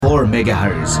4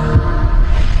 megahertz.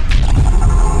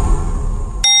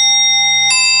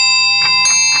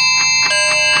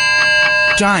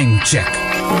 Time check.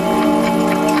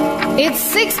 It's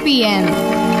 6 p.m.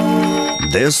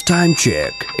 This time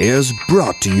check is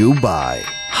brought to you by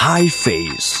High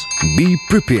Face. Be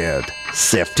prepared.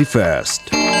 Safety first.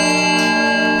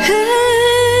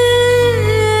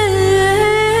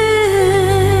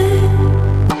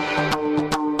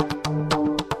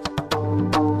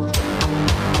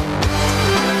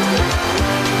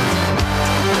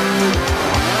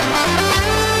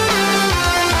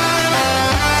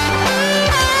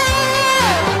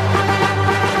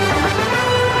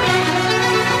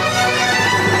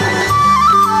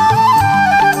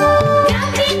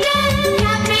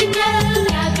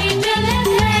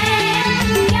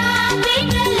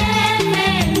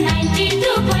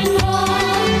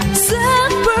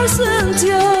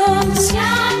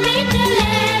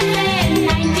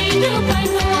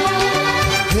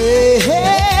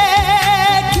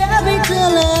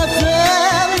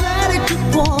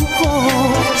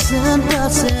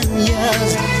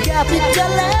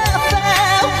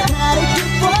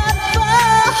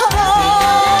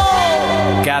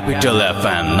 Capital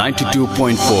FM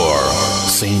 92.4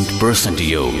 Saint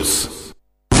Percentios.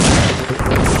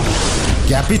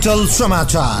 Capital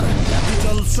समाचार.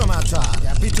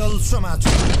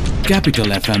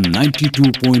 Capital FM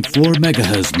 92.4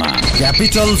 megahertz मा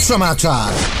Capital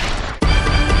समाचार.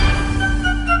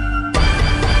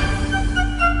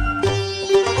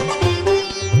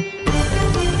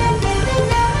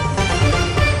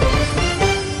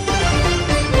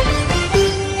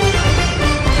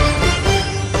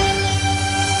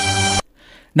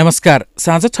 नमस्कार,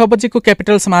 साँझ 6 बजेको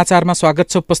capital समाचारमा स्वागत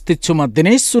छ। उपस्थित छु म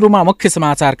दिनेश। सुरुमा मुख्य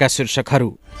समाचारका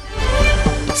शीर्षकहरू।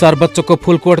 सर्वोच्चको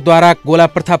फुलकोटद्वारा गोला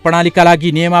प्रथा प्रणालीका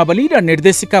लागि नियमावली र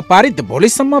निर्देशिका पारित।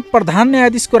 भोलिसम्म प्रधान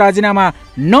न्यायाधीशको राजीनामा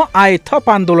नआए थप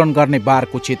आन्दोलन गर्ने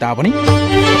बारको चेतावनी।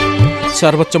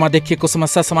 सर्वोच्चमा देखिएको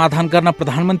समस्या समाधान गर्न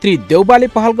प्रधानमन्त्री देउबाले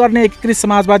पहल गर्ने एकीकृत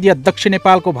समाजवादी अध्यक्ष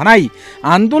नेपालको भनाई।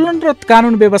 आन्दोलनरत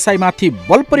कानुन व्यवसायमाथि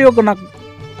बल प्रयोग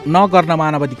नगर्न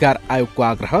मानव अधिकार आयोगको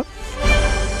आग्रह।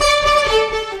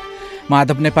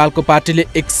 माधव नेपालको पार्टीले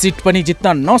एक सिट पनि जित्न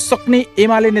नसक्ने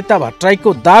एमाले नेता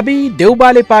भट्टराईको दाबी।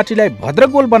 देउबाले पार्टीलाई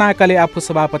भद्रगोल बनाएकाले आफू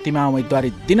सभापतिमा उम्मेदवारी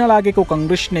दिन लागेको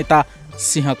कंग्रेस नेता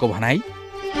सिंहको भनाई।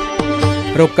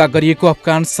 रोक्का गरिएको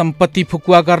अफगान सम्पत्ति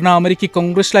फुकुवा गर्न अमेरिकी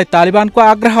कंग्रेसलाई तालिबानको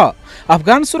आग्रह।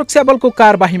 अफगान सुरक्षा बलको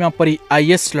कारबाहीमा परि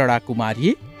आईएस लडाकु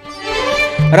मारिए।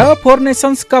 र 4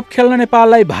 नेशन्स कप खेल्न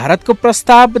नेपाललाई भारतको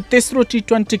प्रस्ताव। तेस्रो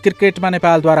टी20 क्रिकेटमा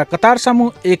नेपालद्वारा कतार सामु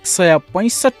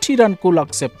 165 रनको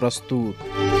लक्ष्य प्रस्तुत।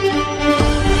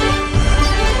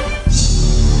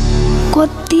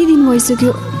 कति दिन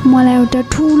भइसक्यो मलाई एउटा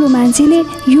ठुलो मान्छेले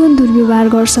यो दुर्व्यवहार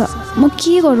गर्छ। म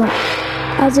के गरौँ?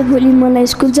 आज भोलि मलाई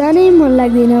स्कुल जानै मन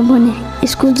लाग्दैन भने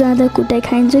स्कुल जाँदा कुटाइ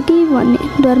खाइन्छ कि भन्ने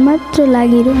डर मात्र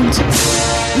लागिरहन्छ।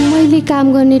 मैले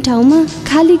काम गर्ने ठाउँमा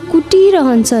खाली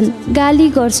कुटिरहन्छन्, गाली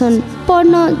गर्छन्,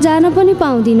 पढ्न जान पनि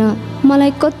पाउँदिन।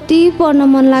 मलाई कति पढ्न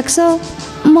मन लाग्छ,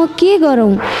 म के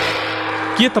गरौँ?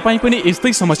 के तपाईँ पनि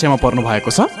यस्तै समस्यामा पर्नु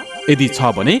भएको छ? यदि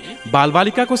छ भने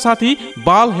बालबालिकाको साथी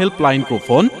बाल हेल्पलाइनको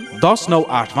फोन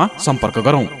 1098 मा सम्पर्क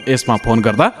गरौँ। यसमा फोन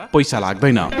गर्दा पैसा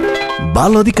लाग्दैन।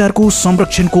 बाल अधिकारको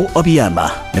संरक्षणको अभियानमा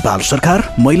नेपाल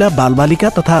सरकार, महिला बालबालिका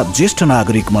तथा ज्येष्ठ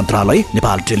नागरिक मन्त्रालय,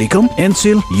 नेपाल टेलिकम,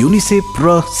 एनसेल, युनिसेफ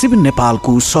र सिभिल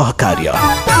नेपालको सहकार्य।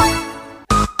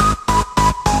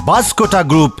 बास्कोटा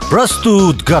ग्रुप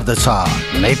प्रस्तुत गर्दछ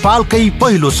नेपालकै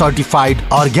पहिलो सर्टिफाइड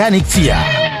अर्ग्यानिक चिया।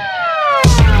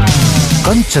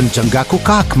 कञ्चनजङ्घाको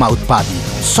काखमा उत्पादित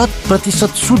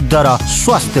 100% शुद्ध र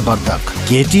स्वास्थ्यवर्धक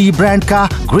केटी ब्रान्डका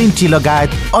ग्रिन टी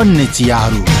लगायत अन्य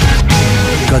चियाहरू।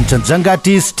 Kanchenjunga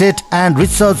tea estate and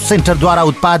research सेन्टरद्वारा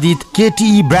उत्पादित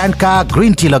केटी ब्रान्डका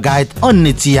ग्रिन टी लगायत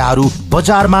अन्य चियाहरू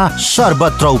बजारमा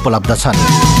सर्वत्र उपलब्ध छन्।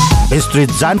 विस्तृत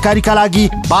जानकारीका लागि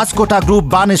Baskota group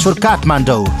Baneshwar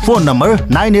Kathmandu. Phone number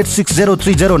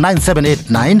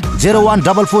 9860309789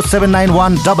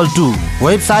 0144799122।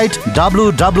 वेबसाइट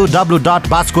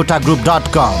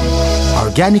www.baskotagroup.com।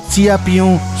 अर्ग्यानिक चिया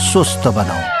पियौँ, स्वस्थ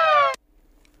बनाऊ।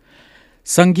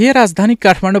 संघीय राजधानी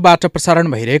काठमाडौँबाट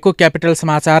प्रसारण भइरहेको क्यापिटल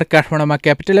समाचार काठमाडौँमा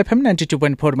क्यापिटल एफएम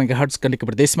 92.4 मेगाहर्ट्ज, गण्डकी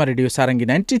प्रदेशमा रेडियो सारङ्गी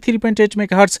 93.8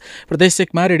 मेगाहर्ट्ज, प्रदेश 1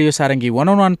 मा रेडियो सारङ्गी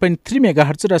 101.3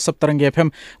 मेगाहर्ट्ज र सप्तरङ्गी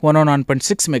एफएम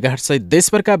 101.6 मेगाहर्ट्ज सहित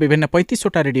देशभरका विभिन्न 35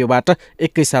 वटा रेडियोबाट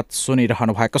एकैसाथ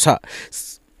सुनिरहनु भएको छ।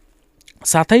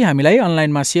 साथै हामीलाई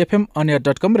अनलाइनमा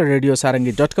cfm.on.com र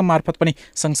radiosaranggi.com मार्फत पनि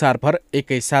संसारभर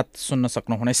एकैसाथ सुन्न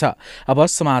सक्नुहुनेछ। अब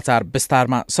समाचार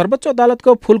विस्तारमा। सर्वोच्च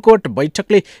अदालतको फुलकोट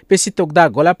बैठकले पेशी तोक्दा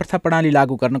गोला प्रथा प्रणाली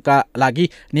लागू गर्नका लागि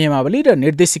नियमावली र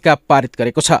निर्देशिका पारित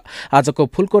गरेको छ। आजको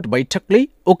फुलकोट बैठकले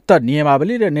उक्त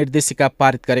नियमावली र निर्देशिका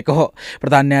पारित गरेको हो।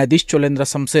 प्रधान न्यायाधीश चोलेन्द्र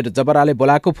शमशेर जबराले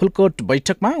बोलाएको फुलकोट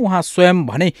बैठकमा उहाँ स्वयं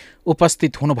भने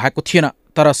उपस्थित हुनु भएको थिएन।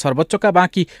 तर सर्वोच्चका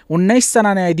बाँकी 19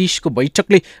 जना न्यायाधीशको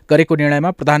बैठकले गरेको निर्णयमा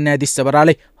प्रधान न्यायाधीश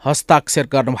जबराले हस्ताक्षर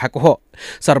गर्नुभएको हो।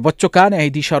 सर्वोच्चका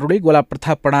न्यायाधीशहरूले गोला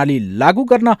प्रथा प्रणाली लागू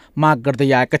गर्न माग गर्दै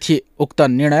आएका थिए। उक्त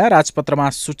निर्णय राजपत्रमा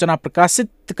सूचना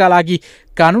प्रकाशितका लागि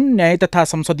कानून न्याय तथा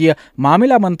संसदीय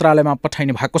मामिला मन्त्रालयमा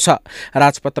पठाइने भएको छ।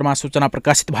 राजपत्रमा सूचना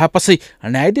प्रकाशित भएपछि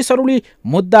न्यायाधीशहरूले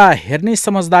मुद्दा हेर्ने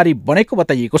समझदारी बनेको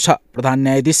बताइएको छ। प्रधान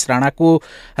न्यायाधीश राणाको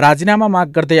राजीनामा माग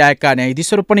गर्दै आएका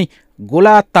न्यायाधीशहरू पनि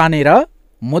गोला तानेर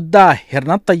मुद्दा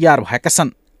हेर्न तयार भएका छन्।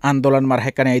 आन्दोलनमा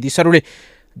रहेका न्यायाधीशहरूले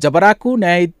जबराको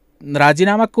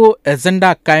राजीनामाको एजेन्डा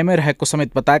कायमै रहेको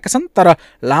समेत बताएका छन्। तर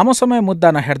लामो समय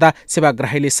मुद्दा नहेर्दा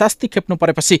सेवाग्राहीले शास्ति खेप्नु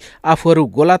परेपछि आफूहरू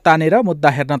गोला तानेर मुद्दा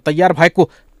हेर्न तयार भएको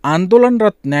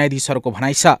आन्दोलनरत न्यायाधीशहरूको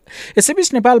भनाइ छ।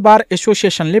 यसैबीच नेपाल बार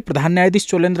एसोसिएसनले प्रधान न्यायाधीश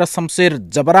चोलेन्द्र शमशेर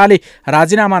जबराले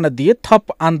राजीनामा नदिए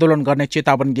थप आन्दोलन गर्ने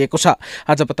चेतावनी दिएको छ।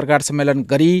 आज पत्रकार सम्मेलन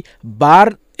गरी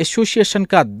बार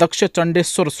एसोसिएसनका अध्यक्ष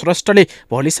चण्डेश्वर श्रेष्ठले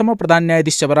भोलिसम्म प्रधान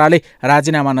न्यायाधीश जबराले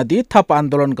राजीनामा नदिए थप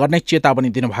आन्दोलन गर्ने चेतावनी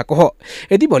दिनुभएको हो।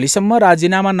 यदि भोलिसम्म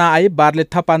राजीनामा नआए बारले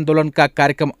थप आन्दोलनका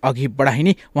कार्यक्रम अघि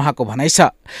बढाइने उहाँको भनाइ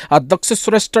छ। अध्यक्ष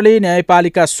श्रेष्ठले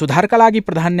न्यायपालिका सुधारका लागि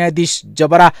प्रधान न्यायाधीश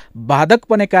जबरा बाधक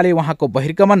बनेकाले उहाँको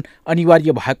बहिर्गमन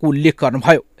अनिवार्य भएको उल्लेख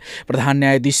गर्नुभयो। प्रधान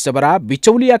न्यायाधीश जबरा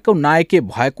बिचौलियाको नायके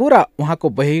भएको र उहाँको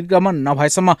बहिर्गमन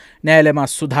नभएसम्म न्यायालयमा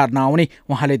सुधार नआउने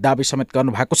उहाँले दाबी समेत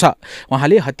गर्नुभएको छ।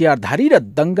 उहाँले हतियारधारी र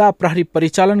दंगा प्रहरी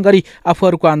परिचालन गरी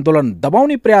आफूहरूको आन्दोलन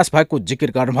दबाउने प्रयास भएको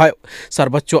जिकिर गर्नुभयो।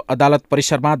 सर्वोच्च अदालत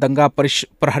परिसरमा दंगा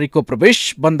प्रहरीको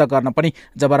प्रवेश बन्द गर्न पनि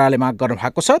जबराले माग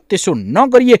गर्नुभएको छ। त्यसो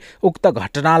नगरिए उक्त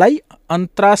घटनालाई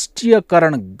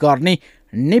अन्तर्राष्ट्रियकरण गर्ने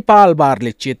नेपाल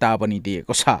बारले चेतावनी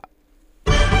दिएको छ।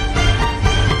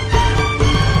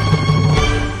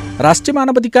 राष्ट्रिय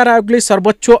मानवाधिकार आयोगले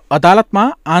सर्वोच्च अदालतमा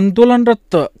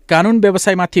आन्दोलनरत कानून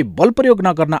व्यवसायमाथि बल प्रयोग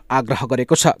नगर्न आग्रह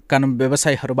गरेको छ। कानून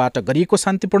व्यवसायीहरूबाट गरिएको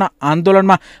शान्तिपूर्ण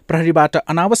आन्दोलनमा प्रहरीबाट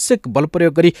अनावश्यक बल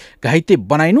प्रयोग गरी घाइते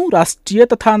बनाइनु राष्ट्रिय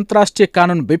तथा अन्तर्राष्ट्रिय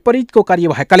कानून विपरीतको कार्य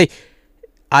भएकाले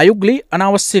आयोगले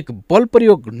अनावश्यक बल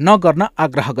प्रयोग नगर्न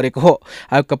आग्रह गरेको हो।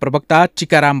 आयोगका प्रवक्ता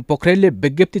टीकाराम पोखरेलले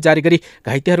विज्ञप्ति जारी गरी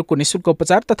घाइतेहरूको निःशुल्क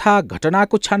उपचार तथा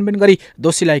घटनाको छानबिन गरी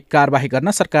दोषीलाई कारबाही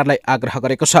गर्न सरकारलाई आग्रह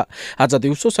गरेको छ। आज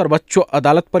दिउँसो सर्वोच्च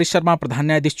अदालत परिसरमा प्रधान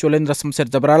न्यायाधीश चोलेन्द्र शमशेर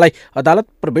जबरालाई अदालत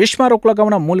प्रवेशमा रोक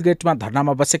लगाउन मूल गेटमा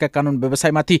धरनामा बसेका कानून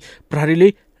व्यवसायमाथि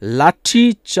प्रहरीले लाठी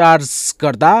चार्ज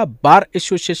गर्दा बार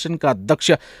एसोसिएसनका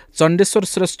अध्यक्ष चण्डेश्वर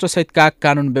श्रेष्ठ सहितका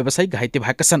कानून व्यवसायी घाइते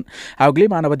भएका छन्। आयोगले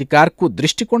मानवाधिकारको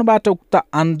दृष्टिकोणबाट उक्त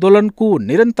आन्दोलनको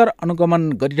निरन्तर अनुगमन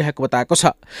गरिरहेको बताएको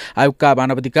छ। आयोगका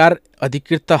मानवाधिकार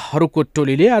अधिकृतहरूको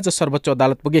टोलीले आज सर्वोच्च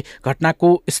अदालत पुगे घटनाको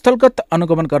स्थलगत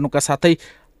अनुगमन गर्नुका साथै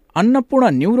अन्नपूर्ण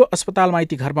न्यूरो अस्पताल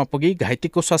माइती घरमा पुगी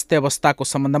घाइतेको स्वास्थ्य अवस्थाको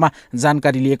सम्बन्धमा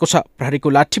जानकारी लिएको छ। प्रहरीको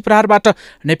लाठी प्रहारबाट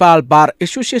नेपाल बार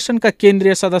एसोसिएसनका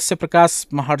केन्द्रीय सदस्य प्रकाश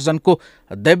महर्जनको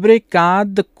देब्रे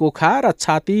काँध कोखा र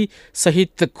छाती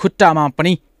सहित खुट्टामा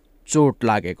पनि चोट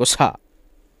लागेको छ।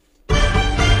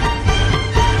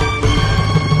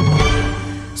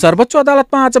 सर्वोच्च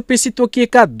अदालतमा आज पेशी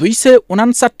तोकिएका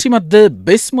 259 मध्ये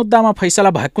 20 मुद्दामा फैसला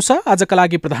भएको छ। आजका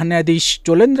लागि प्रधान न्यायाधीश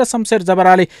चोलेन्द्र शमशेर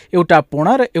जबराले एउटा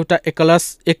पूर्ण र एउटा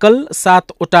एकल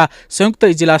 7वटा संयुक्त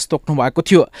इजलास तोक्नु भएको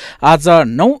थियो। आज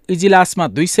 9 इजलासमा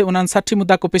 259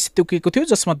 मुद्दाको पेशी तोकिएको थियो,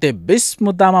 जसमध्ये 20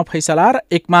 मुद्दामा फैसला र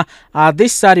 1मा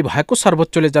आदेश जारी भएको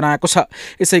सर्वोच्चले जनाएको छ।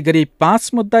 यसैगरी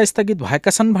 5 मुद्दा स्थगित भएका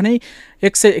छन् भने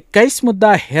 121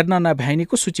 मुद्दा हेर्न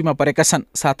नभ्याइनेको सूचीमा परेका छन्।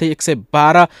 साथै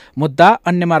 112 मुद्दा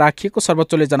अन्यमा राखिएको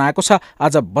सर्वोच्चले जनाएको छ।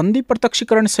 आज बन्दी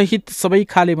प्रत्यक्षीकरण सहित सबै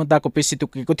खाले मुद्दाको पेशी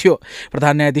तोकिएको थियो।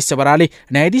 प्रधान न्यायाधीश जबराले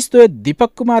न्यायाधीशद्वय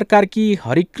दीपक कुमार कार्की,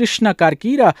 हरिकृष्ण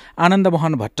कार्की र आनन्द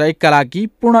मोहन भट्टराईका लागि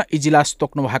पूर्ण इजलास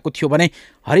तोक्नु भएको थियो भने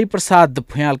हरिप्रसाद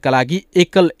भुयालका लागि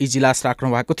एकल इजलास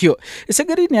राख्नु भएको थियो।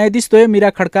 यसैगरी न्यायाधीशद्वय मीरा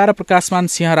खड्का र प्रकाशमान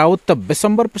सिंह राउत,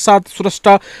 विशम्बर प्रसाद श्रेष्ठ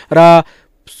र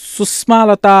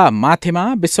सुषमालता माथेमा,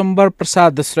 विशम्बर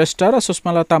प्रसाद श्रेष्ठ र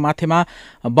सुषमालता माथेमा,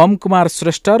 बम कुमार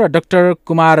श्रेष्ठ र डाक्टर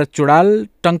कुमार चुडाल,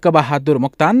 टङ्कबहादुर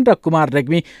मोक्तान र कुमार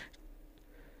रेग्मी,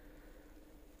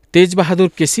 तेजबहादुर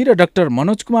केसी र डाक्टर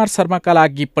मनोज कुमार शर्माका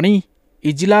लागि पनि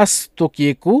इजलास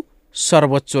तोकिएको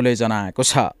सर्वोच्चले जनाएको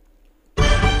छ।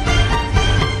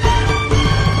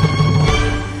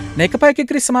 नेकपा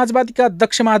एकीकृत समाजवादीका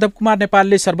अध्यक्ष माधव कुमार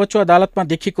नेपालले सर्वोच्च अदालतमा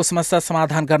देखिएको समस्या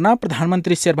समाधान गर्न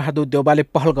प्रधानमन्त्री शेरबहादुर देउवाले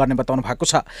पहल गर्ने बताउनु भएको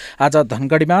छ। आज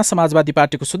धनगढीमा समाजवादी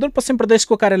पार्टीको सुदूरपश्चिम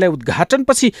प्रदेशको कार्यालय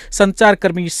उद्घाटनपछि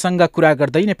सञ्चारकर्मीसँग कुरा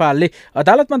गर्दै नेपालले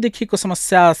अदालतमा देखिएको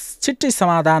समस्या छिट्टै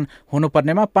समाधान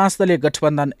हुनुपर्नेमा 5 दलीय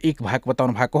गठबन्धन एक भएको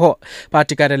बताउनु भएको हो।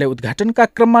 पार्टी कार्यालय उद्घाटनका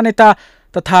क्रममा नेता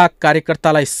तथा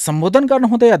कार्यकर्तालाई सम्बोधन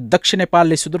गर्नुहुँदै अध्यक्ष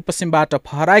नेपालले सुदूरपश्चिमबाट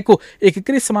फहराएको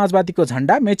एकीकृत समाजवादीको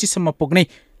झण्डा मेचीसम्म पुग्ने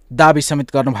दाबी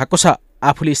समेत गर्नुभएको छ।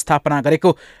 आफूले स्थापना गरेको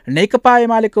नेकपा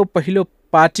एमालेको पहिलो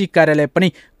पार्टी कार्यालय पनि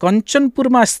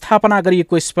कञ्चनपुरमा स्थापना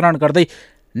गरिएको स्मरण गर्दै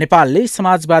नेपालले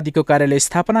समाजवादीको कार्यालय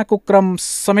स्थापनाको क्रम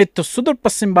समेत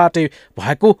सुदूरपश्चिमबाटै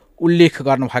भएको उल्लेख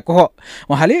गर्नुभएको हो।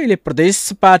 उहाँले अहिले प्रदेश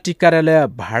पार्टी कार्यालय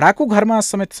भाडाको घरमा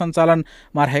समेत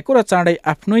सञ्चालनमा रहेको र चाँडै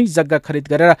आफ्नै जग्गा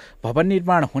खरिद गरेर भवन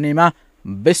निर्माण हुनेमा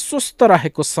विश्वस्त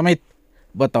रहेको समेत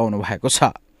बताउनु भएको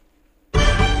छ।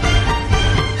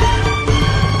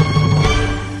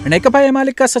 नेकपा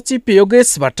एमालेका सचिव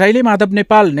योगेश भट्टराईले माधव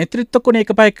नेपाल नेतृत्वको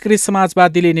नेकपा एकीकृत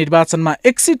समाजवादीले निर्वाचनमा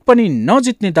एक सिट पनि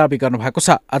नजित्ने दावी गर्नुभएको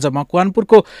छ। आज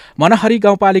मकवानपुरको मनहरी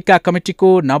गाउँपालिका कमिटिको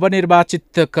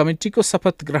नवनिर्वाचित कमिटिको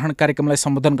शपथ ग्रहण कार्यक्रमलाई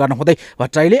सम्बोधन गर्नुहुँदै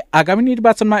भट्टराईले आगामी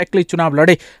निर्वाचनमा एक्लै चुनाव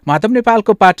लडे माधव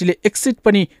नेपालको पार्टीले एक सिट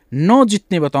पनि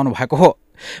नजित्ने बताउनु भएको हो।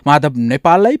 माधव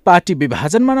नेपाललाई पार्टी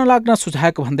विभाजनमा नलाग्न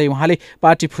सुझाएको भन्दै उहाँले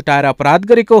पार्टी फुटाएर अपराध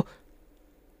गरेको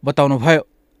बताउनुभयो।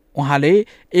 उहाँले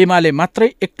एमाले मात्रै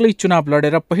एक्लै चुनाव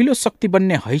लडेर पहिलो शक्ति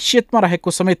बन्ने हैसियतमा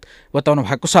रहेको समेत बताउनु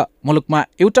भएको छ। मुलुकमा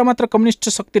एउटा मात्र कम्युनिस्ट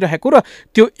शक्ति रहेको र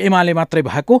त्यो एमाले मात्रै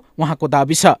भएको उहाँको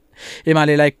दाबी छ।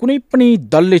 एमालेलाई कुनै पनि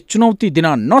दलले चुनौती दिन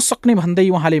नसक्ने भन्दै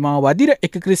उहाँले माओवादी र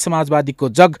एकीकृत समाजवादीको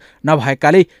जग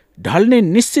नभएकाले ढल्ने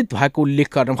निश्चित भएको उल्लेख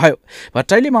गर्नुभयो।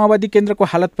 भट्टराईले माओवादी केन्द्रको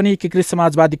हालत पनि एकीकृत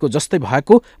समाजवादीको जस्तै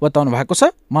भएको बताउनु भएको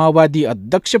छ। माओवादी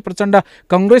अध्यक्ष प्रचण्ड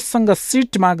कङ्ग्रेससँग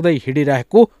सिट माग्दै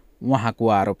हिँडिरहेको उहाँको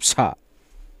आरोप छ।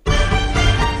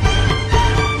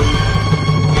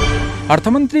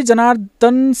 अर्थमन्त्री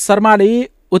जनार्दन शर्माले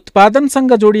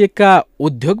उत्पादनसँग जोडिएका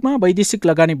उद्योगमा वैदेशिक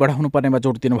लगानी बढाउनु पर्नेमा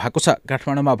जोड दिनु भएको छ।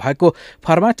 काठमाडौँमा भएको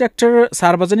फर्मा ट्र्याक्टर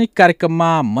सार्वजनिक कार्यक्रममा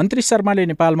मन्त्री शर्माले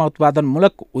नेपालमा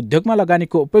उत्पादनमूलक उद्योगमा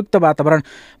लगानीको उपयुक्त वातावरण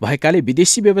भएकाले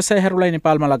विदेशी व्यवसायीहरूलाई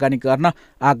नेपालमा लगानी गर्न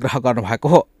आग्रह गर्नुभएको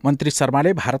हो। मन्त्री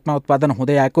शर्माले भारतमा उत्पादन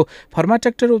हुँदै आएको फर्मा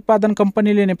ट्र्याक्टर उत्पादन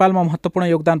कम्पनीले नेपालमा महत्त्वपूर्ण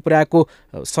योगदान पुर्याएको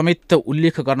समेत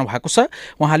उल्लेख गर्नुभएको छ।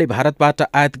 उहाँले भारतबाट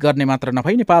आयात गर्ने मात्र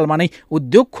नभई नेपालमा नै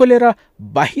उद्योग खोलेर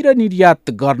बाहिर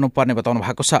निर्यात गर्नुपर्ने बताउनु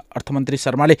भएको छ। अर्थमन्त्री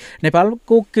शर्माले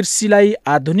नेपालको कृषिलाई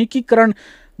आधुनिकीकरण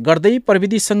गर्दै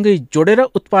प्रविधिसँगै जोडेर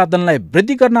उत्पादनलाई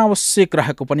वृद्धि गर्न आवश्यक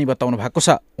रहेको पनि बताउनु भएको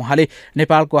छ। उहाँले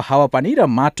नेपालको हावापानी र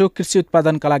माटो कृषि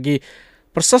उत्पादनका लागि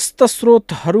प्रशस्त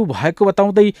स्रोतहरू भएको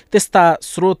बताउँदै त्यस्ता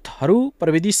स्रोतहरू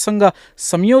प्रविधिसँग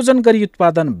संयोजन गरी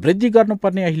उत्पादन वृद्धि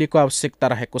गर्नुपर्ने अहिलेको आवश्यकता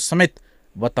रहेको समेत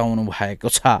बताउनु भएको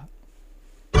छ।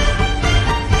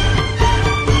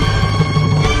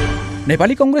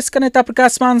 नेपाली कंग्रेसका नेता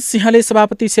प्रकाशमान सिंहले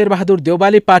सभापति शेरबहादुर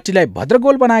देउवाले पार्टीलाई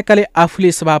भद्रगोल बनाएकाले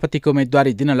आफूले सभापतिको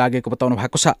उम्मेदवारी दिन लागेको बताउनु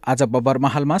भएको छ। आज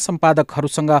बबरमहलमा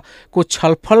सम्पादकहरूसँगको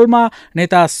छलफलमा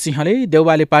नेता सिंहले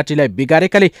देउवाले पार्टीलाई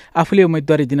बिगारेकाले आफूले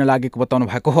उम्मेदवारी दिन लागेको बताउनु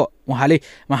भएको हो। उहाँले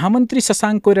महामन्त्री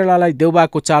शशाङ्क कोइरालालाई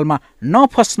देउवाको चालमा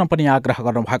नफस्न पनि आग्रह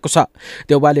गर्नुभएको छ।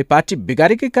 देउवाले पार्टी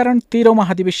बिगारेकै कारण 13औं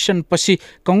महाधिवेशनपछि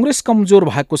कंग्रेस कमजोर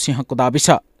भएको सिंहको दाबी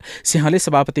छ। सिंहले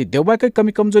सभापति देउवाकै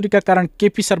कमी कमजोरीका कारण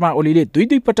केपी शर्मा ओलीले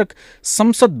दुई पटक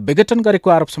संसद विघटन गरेको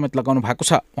आरोप समेत लगाउनु भएको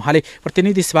छ। उहाँले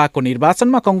प्रतिनिधि सभाको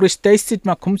निर्वाचनमा कंग्रेस 23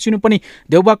 सिटमा खुम्चिनु पनि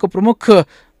देउवाको प्रमुख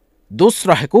दोष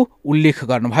रहेको उल्लेख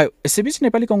गर्नुभयो। यसैबीच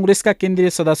नेपाली कंग्रेसका केन्द्रीय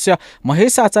सदस्य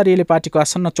महेश आचार्यले पार्टीको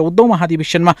आसन्न 14औं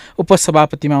महाधिवेशनमा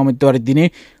उपसभापतिमा उम्मेदवारी दिने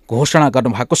घोषणा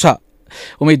गर्नुभएको छ।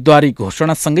 उम्मेदवारी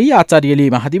घोषणासँगै आचार्यले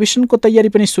महाधिवेशनको तयारी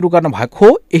पनि सुरु गर्नुभएको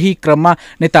हो। यही क्रममा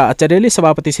नेता आचार्यले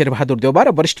सभापति शेरबहादुर देउवा र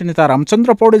वरिष्ठ नेता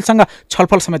रामचन्द्र पौडेलसँग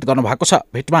छलफल समेत गर्नुभएको छ।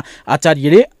 भेटमा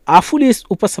आचार्यले आफूले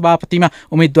उपसभापतिमा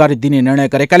उम्मेदवारी दिने निर्णय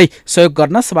गरेकाले सहयोग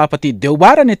गर्न सभापति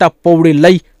देउवा र नेता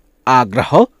पौडेललाई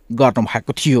आग्रह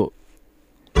गर्नुभएको थियो।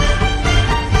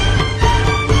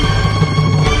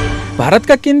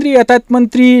 भारतका केन्द्रीय यातायात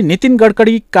मन्त्री नितिन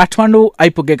गडकरी काठमाडौँ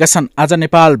आइपुगेका छन्। आज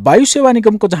नेपाल वायु सेवा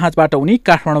निगमको जहाजबाट उनी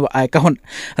काठमाडौँ आएका हुन्।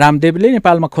 रामदेवले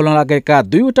नेपालमा खोल्न लागेका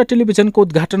 2वटा टेलिभिजनको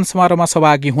उद्घाटन समारोहमा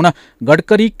सहभागी हुन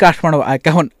गडकरी काठमाडौँ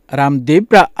आएका हुन्। रामदेव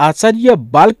र आचार्य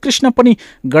बालकृष्ण पनि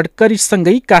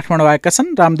गडकरीसँगै काठमाडौँ आएका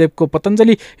छन्। रामदेवको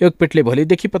पतञ्जलि योगपीठले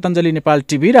भोलिदेखि पतञ्जलि नेपाल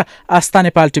टिभी र आस्था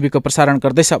नेपाल टिभीको प्रसारण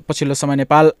गर्दैछ। पछिल्लो समय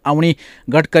नेपाल आउने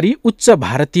गडकरी उच्च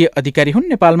भारतीय अधिकारी हुन्।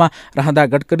 नेपालमा रहँदा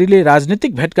गडकरीले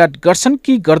राजनीतिक भेटघाट गर्छन्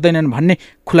कि गर्दैनन् भन्ने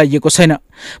खुलाइएको छैन।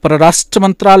 परराष्ट्र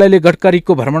मन्त्रालयले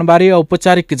गडकरीको भ्रमणबारे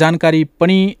औपचारिक जानकारी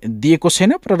पनि दिएको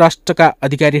छैन। परराष्ट्रका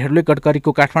अधिकारीहरूले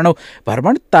गडकरीको काठमाडौँ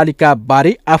भ्रमण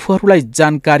तालिकाबारे आफूहरूलाई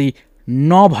जानकारी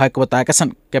नभएको बताएका छन्।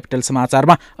 क्यापिटल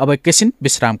समाचारमा अब एकैछिन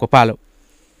विश्रामको पालो।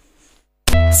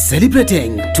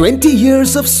 Celebrating 20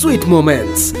 years of sweet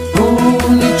moments.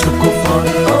 Only Choco Fun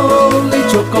for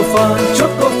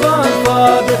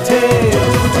the taste.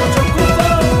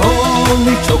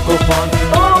 Only Choco Fun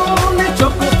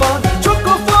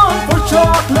for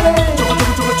chocolate.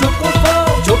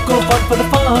 Choco Fun for the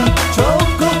fun.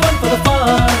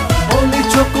 Only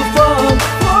Choco Fun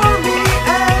for me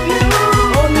and you.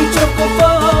 Only Choco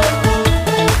Fun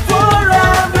for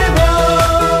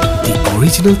everyone. The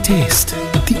original taste.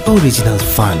 The original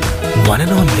fun, one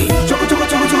and only Choco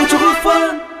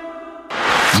Fun.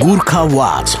 Gurkha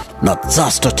Watch, not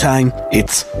just a time,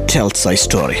 it tells a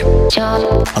story.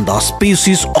 On the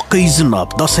auspicious occasion of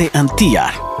Dasai and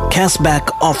Tiyar, cashback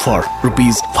offer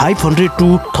rupees 500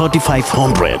 to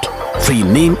 3500. Free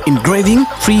name engraving,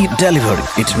 free delivery,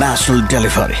 international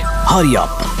delivery. Hurry up,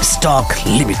 stock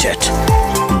limited.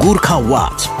 Gurkha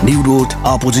Watch, New Road,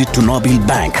 opposite to Nobil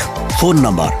Bank. Phone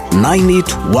number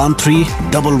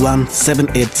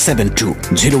 9813117872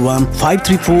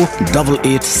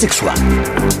 015348861.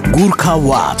 Gurkha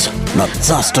Watch, not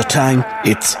just a time,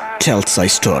 it tells a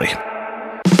story.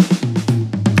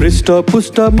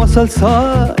 पृष्ठ मसल छ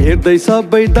हेर्दै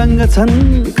सबै दङ्ग छन्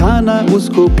खाना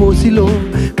उसको पोसिलो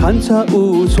खान्छ ऊ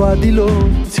स्वादिलो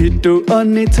छिटो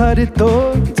अनि छरितो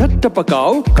झट्ट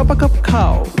पकाऊ कप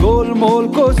खाऊ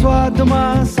गोलमोलको स्वादमा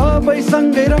सबै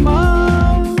सँगै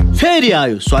रमाऊ फेरि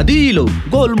आयो स्वादिलो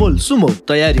गोलमोल सुमो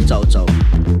तयारी चाउ चाउ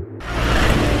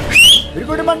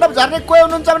भिरकुटी मण्डप झर्ने कोही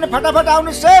हुनुहुन्छ भने फटाफट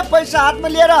आउनुहोस् है पैसा हातमा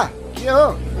लिएर के हो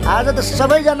आज त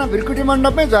सबैजना भिरकुटी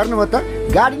मण्डपमै झर्नु भयो त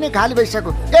गाडी नै खाली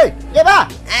भइसक्यो ए बा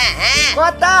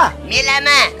कता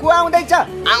मेलामा को आउँदैछ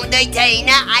हैन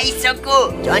आइसक्यो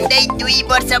झन्डै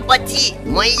 2 वर्षपछि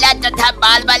महिला तथा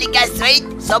बालबालिका सहित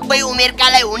सबै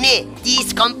उमेरकालाई हुने 30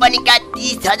 कम्पनीका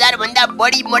 30,000 भन्दा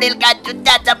बढी मोडेलका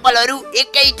जुत्ता चप्पलहरू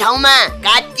एकै ठाउँमा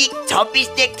कार्तिक 26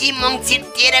 देखि मङ्सिर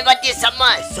 13 गतेसम्म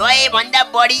 100 भन्दा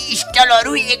बढी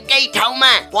स्टलहरू एकै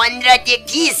ठाउँमा 15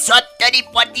 देखि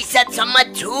 70% सम्म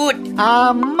छुट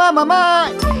आमा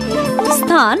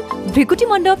स्थान भिकुटी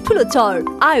मण्डप ठुलो चौर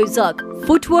आयोजक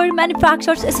footwear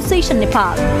manufacturers association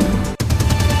Nepal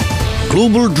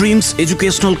Global Dreams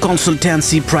Educational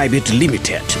Consultancy Private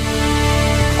Limited.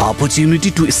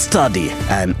 Opportunity to study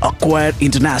and acquire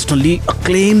internationally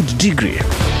acclaimed degree.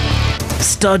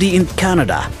 Study in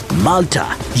Canada, Malta,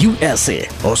 USA,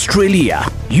 Australia,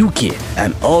 UK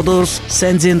and others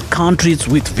Schengen countries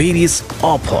with various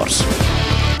offers.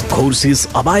 Courses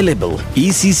available: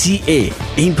 ECCA,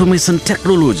 Information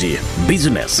Technology,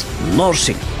 Business,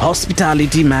 Nursing,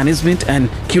 Hospitality Management and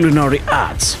Culinary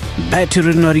Arts,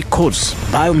 Veterinary Course,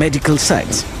 Biomedical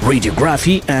Science,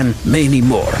 Radiography and many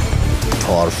more.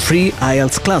 For free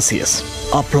IELTS classes,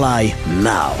 apply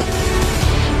now.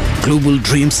 Global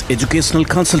Dreams Educational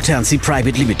Consultancy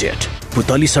Private Limited,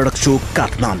 Putali Sadak Chowk,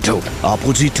 Kathmandu,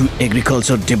 opposite to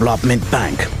Agriculture Development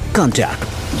Bank. Contact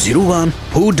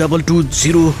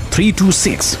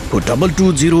 0142200326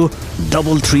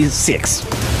 420336.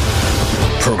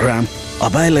 Program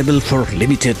available for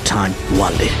limited time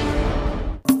only.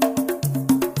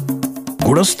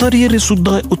 गुणस्तरीय र शुद्ध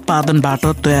उत्पादनबाट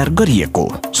तयार गरिएको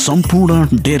सम्पूर्ण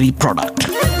dairy product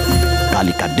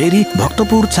Kalika dairy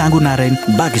Bhaktapur Changunarayan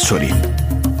Bageshwari.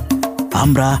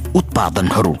 हाम्रा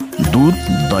उत्पादनहरू दूध,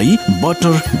 दही,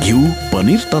 बटर, घिउ,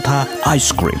 पनिर तथा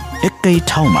आइसक्रिम एकै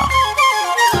ठाउँमा।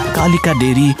 Kalika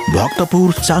dairy Bhaktapur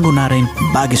Changunarayan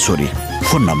Bageshwari.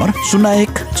 Phone number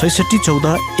 01 66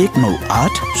 14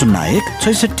 198 01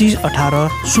 66 18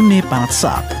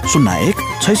 057 01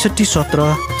 66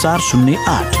 17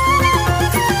 408।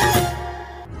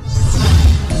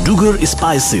 Dugar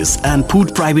spices and food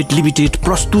private limited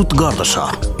प्रस्तुत गर्दछ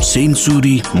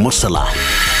सेन्चुरी मसला।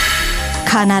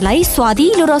 खानालाई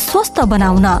स्वादिलो र स्वस्थ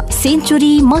बनाउन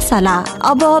सेन्चुरी मसला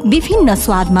अब विभिन्न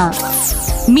स्वादमा।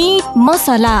 मीट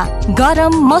मसला,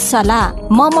 गरम मसला,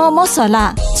 मोमो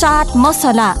मसला, चाट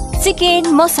मसला, चिकन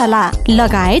मसला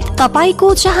लगायत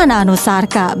तपाईको चाहना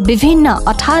अनुसारका विभिन्न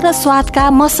 18 स्वादका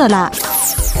मसला।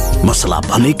 मसला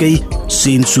भनेकै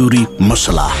सेन्चुरी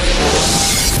मसला।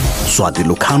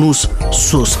 स्वादिलो खानुस्,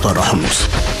 स्वस्थ रहनुस्।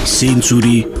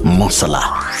 सेन्चुरी मसला।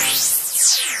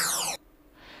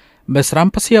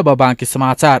 विश्रामपछि अब बाँकी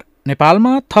समाचार।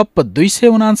 नेपालमा थप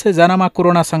 279 जनामा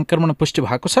कोरोना संक्रमण पुष्टि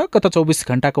भएको छ। गत 24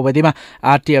 घण्टाको अवधिमा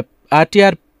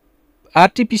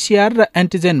आरटीपीसीआर र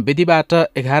एन्टिजेन विधिबाट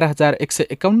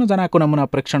 11,151 जनाको नमुना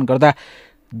परीक्षण गर्दा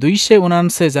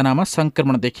 279 जनामा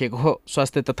संक्रमण देखिएको हो।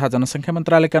 स्वास्थ्य तथा जनसङ्ख्या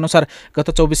मन्त्रालयका अनुसार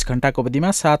गत 24 घण्टाको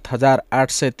अवधिमा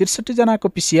 7,863 जनाको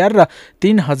PCR र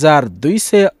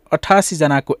 3,288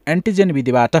 जनाको एन्टिजेन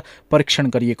विधिबाट परीक्षण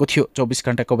गरिएको थियो। 24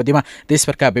 घण्टाको अवधिमा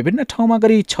देशभरका विभिन्न ठाउँमा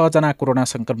गरी 6 जना कोरोना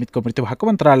संक्रमितको मृत्यु भएको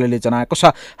मन्त्रालयले जनाएको छ।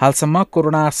 हालसम्म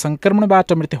कोरोना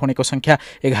संक्रमणबाट मृत्यु हुनेको संख्या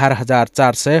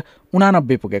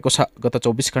 11,489 पुगेको छ। गत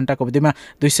 24 घण्टाको अवधिमा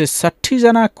 260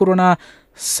 जना कोरोना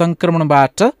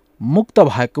संक्रमणबाट मुक्त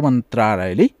भएको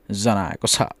मन्त्रालयले जनाएको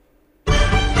छ।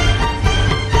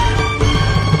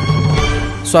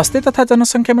 स्वास्थ्य तथा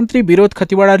जनसङ्ख्या मन्त्री विरोध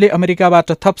खतिवडाले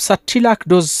अमेरिकाबाट थप 60 लाख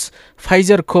डोज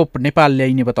फाइजर खोप नेपाल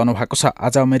ल्याइने बताउनु भएको छ।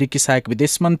 आज अमेरिकी सहायक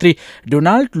विदेश मन्त्री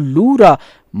डोनाल्ड लू र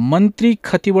मन्त्री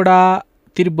खतिवडा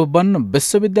त्रिभुवन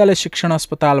विश्वविद्यालय शिक्षण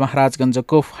अस्पताल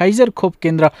महाराजगञ्जको फाइजर खोप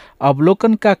केन्द्र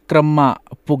अवलोकनका क्रममा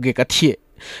पुगेका थिए।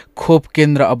 खोप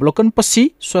केन्द्र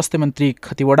अवलोकनपछि स्वास्थ्य मन्त्री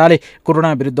खतिवडाले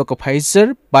कोरोना विरुद्धको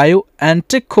फाइजर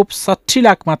बायोएन्टेक खोप 60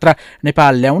 लाख मात्रा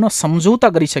नेपाल ल्याउन सम्झौता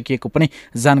गरिसकिएको पनि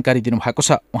जानकारी दिनुभएको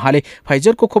छ। उहाँले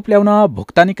फाइजरको खोप ल्याउन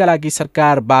भुक्तानीका लागि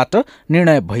सरकारबाट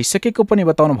निर्णय भइसकेको पनि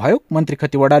बताउनुभयो। मन्त्री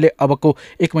खतिवडाले अबको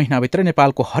 1 महिनाभित्र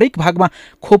नेपालको हरेक भागमा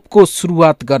खोपको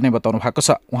सुरुवात गर्ने बताउनु भएको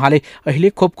छ। उहाँले अहिले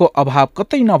खोपको अभाव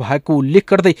कतै नभएको उल्लेख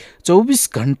गर्दै 24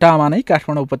 घण्टामा नै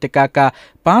काठमाडौँ उपत्यकाका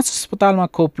 5 अस्पतालमा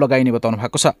खोप लगाइने बताउनु भएको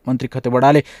छ। मन्त्री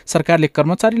खतिवडाले सरकारले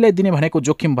कर्मचारीलाई दिने भनेको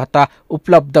जोखिम भत्ता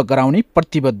उपलब्ध गराउने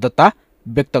प्रतिबद्धता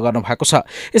व्यक्त गर्नुभएको छ।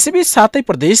 यसैबीच सातै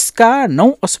प्रदेशका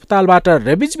 9 अस्पतालबाट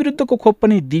रेबिज विरुद्धको खोप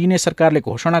पनि दिइने सरकारले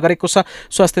घोषणा गरेको छ।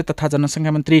 स्वास्थ्य तथा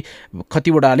जनसङ्ख्या मन्त्री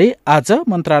खतिवडाले आज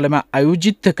मन्त्रालयमा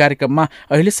आयोजित कार्यक्रममा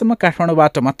अहिलेसम्म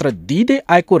काठमाडौँबाट मात्र दिँदै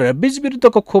आएको रेबिज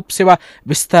विरुद्धको खोप सेवा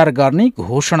विस्तार गर्ने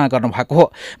घोषणा गर्नुभएको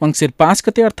हो। मङ्सिर 5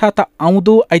 गते अर्थात्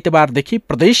आउँदो आइतबारदेखि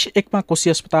प्रदेश 1 मा कोशी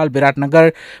अस्पताल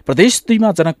विराटनगर, प्रदेश 2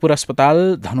 मा जनकपुर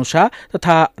अस्पताल धनुषा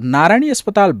तथा नारायणी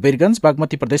अस्पताल वीरगञ्ज,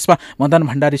 बागमती प्रदेशमा मदन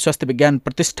भण्डारी स्वास्थ्य विज्ञान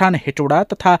प्रतिष्ठान हेटौडा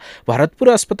तथा भरतपुर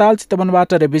अस्पताल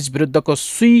चितवनबाट रेबिज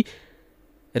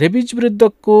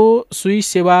विरुद्धको सुई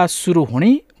सेवा सुरु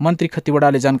हुने मन्त्री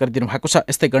खतिवडाले जानकारी दिनुभएको छ।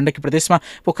 यस्तै गण्डकी प्रदेशमा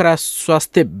पोखरा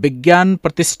स्वास्थ्य विज्ञान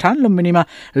प्रतिष्ठान लुम्बिनीमा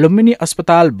लुम्बिनी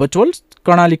अस्पताल बटोल,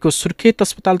 कर्णालीको सुर्खेत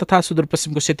अस्पताल तथा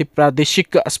सुदूरपश्चिमको सेती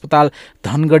प्रादेशिक अस्पताल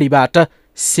धनगढीबाट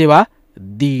सेवा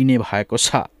दिइने भएको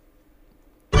छ।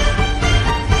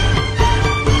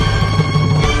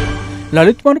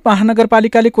 ललितपुर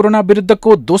महानगरपालिकाले कोरोना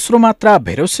विरुद्धको दोस्रो मात्रा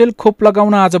भेरोसेल खोप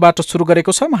लगाउन आजबाट सुरु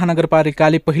गरेको छ।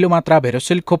 महानगरपालिकाले पहिलो मात्रा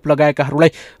भेरोसेल खोप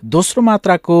लगाएकाहरूलाई दोस्रो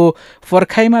मात्राको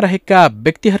पर्खाइमा रहेका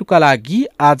व्यक्तिहरूका लागि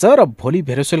आज र भोलि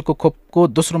भेरोसेलको खोपको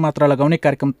दोस्रो मात्रा लगाउने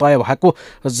कार्यक्रम तय भएको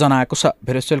जनाएको छ।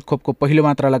 भेरोसेल खोपको पहिलो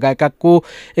मात्रा लगाएकाको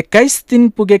 21 दिन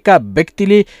पुगेका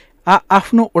व्यक्तिले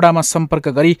आफ्नो ओडामा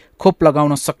सम्पर्क गरी खोप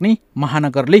लगाउन सक्ने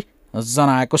महानगरले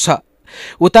जनाएको छ।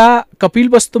 उता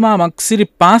कपिलवस्तुमा मङ्सिर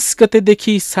 5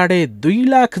 गतेदेखि 2.5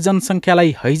 लाख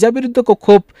जनसङ्ख्यालाई हैजा विरुद्धको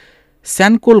खोप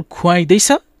स्यानकोल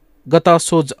खुवाइँदैछ। गत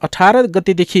असोज 18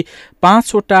 गतेदेखि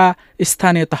 5 वटा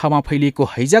स्थानीय तहमा फैलिएको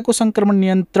हैजाको संक्रमण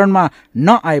नियन्त्रणमा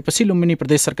नआएपछि लुम्बिनी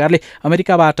प्रदेश सरकारले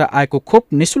अमेरिकाबाट आएको खोप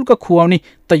निशुल्क खुवाउने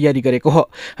तयारी गरेको हो।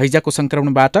 हैजाको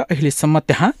संक्रमणबाट अहिलेसम्म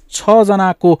त्यहाँ 6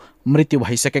 जनाको मृत्यु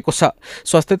भइसकेको छ।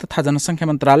 स्वास्थ्य तथा जनसङ्ख्या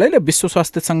मन्त्रालयले विश्व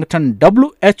स्वास्थ्य संगठन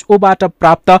WHO बाट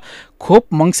प्राप्त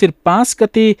खोप मङ्सिर 5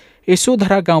 गते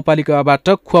यशोधरा गाउँपालिकाबाट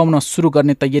खुवाउन सुरु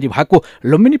गर्ने तयारी भएको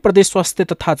लुम्बिनी प्रदेश स्वास्थ्य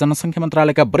तथा जनसङ्ख्या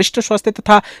मन्त्रालयका वरिष्ठ स्वास्थ्य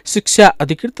तथा शिक्षा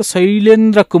अधिकृत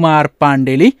शैलेन्द्र कुमार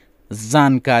पाण्डेले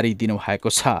जानकारी दिनुभएको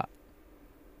छ।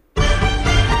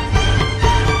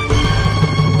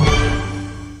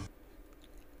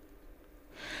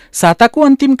 साताको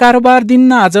अन्तिम कारोबार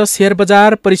दिन आज शेयर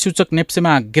बजार परिसूचक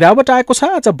नेप्सेमा गिरावट आएको छ।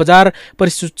 आज बजार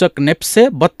परिसूचक नेप्से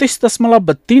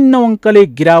 32.39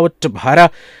 अङ्कले गिरावट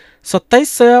भएर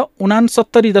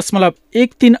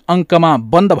 2769.13 अङ्कमा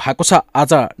बन्द भएको छ।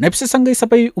 आज नेप्सेसँगै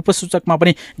सबै उपसूचकमा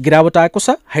पनि गिरावट आएको छ।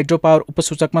 हाइड्रो पावर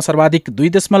उपसूचकमा सर्वाधिक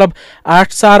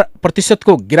 2.84%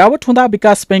 को गिरावट हुँदा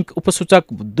विकास बैंक उपसूचक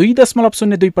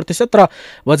 2.02% र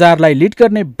बजारलाई लिड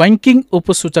गर्ने बैंकिङ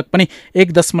उपसूचक पनि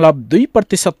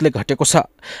 1.2% ले घटेको छ।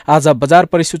 आज बजार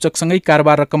परिसूचकसँगै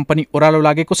कारोबार रकम पनि ओह्रालो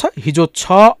लागेको छ। हिजो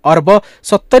 6 अर्ब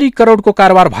 70 करोडको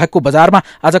कारोबार भएको बजारमा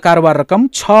आज कारोबार रकम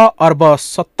 6 अर्ब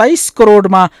 27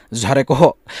 करोडमा झरेको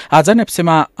हो। आज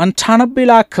नेप्सेमा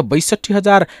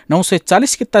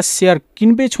 98,62,940 किता शेयर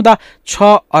किनबेच हुँदा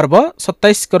 6 अर्ब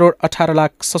 27 करोड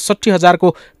 18,67,000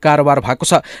 को कारोबार भएको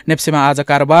छ। नेप्सेमा आज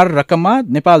कारोबार रकममा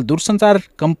नेपाल दूरसञ्चार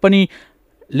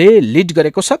कम्पनीले लिड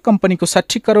गरेको छ। कम्पनीको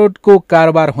 60 करोडको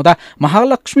कारोबार हुँदा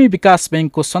महालक्ष्मी विकास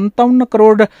बैंकको 57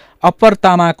 crore, upper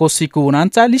तामाकोशीको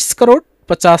 39 crore,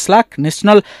 50 lakh,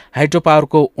 national hydro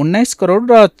पावरको 19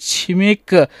 crore र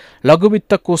छिमेक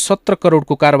लघुवित्तको 17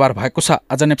 करोडको कारोबार भएको छ।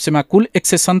 आज नेप्सेमा कुल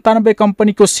 197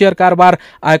 कम्पनीको सेयर कारोबार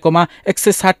आएकोमा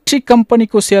 160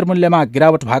 कम्पनीको सेयर मूल्यमा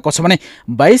गिरावट भएको छ भने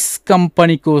 22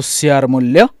 कम्पनीको सेयर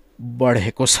मूल्य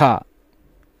बढेको छ।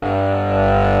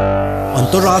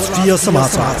 अन्तर्राष्ट्रिय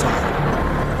समाचार।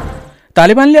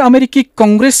 तालिबानले अमेरिकी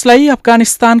कङ्ग्रेसलाई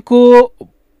अफगानिस्तानको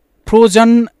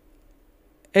फ्रोजन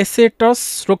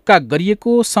एसेटस रोक्का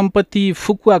गरिएको सम्पत्ति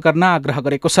फुकुवा गर्न आग्रह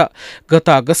गरेको छ। गत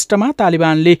अगस्टमा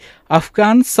तालिबानले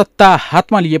अफगान सत्ता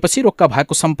हातमा लिएपछि रोक्का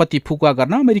भएको सम्पत्ति फुकुवा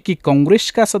गर्न अमेरिकी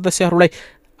कङ्ग्रेसका सदस्यहरूलाई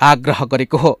आग्रह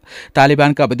गरेको हो।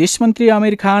 तालिबानका विदेश मन्त्री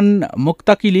आमिर खान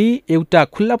मुक्तकीले एउटा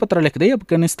खुल्ला पत्र लेख्दै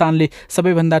अफगानिस्तानले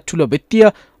सबैभन्दा ठूलो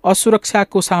वित्तीय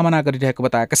असुरक्षाको सामना गरिरहेको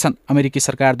बताएका छन्। अमेरिकी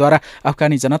सरकारद्वारा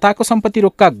अफगानी जनताको सम्पत्ति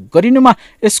रोक्का गरिनुमा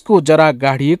यसको जरा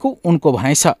गाडिएको उनको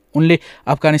भनाइ छ। उनले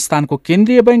अफगानिस्तानको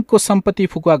केन्द्रीय बैंकको सम्पत्ति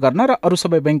फुकुवा गर्न र अरू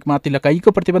सबै बैंकमाथि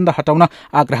लगाइएको प्रतिबन्ध हटाउन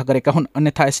आग्रह गरेका हुन्,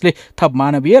 अन्यथा यसले थप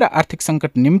मानवीय र आर्थिक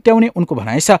सङ्कट निम्त्याउने उनको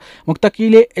भनाइ छ।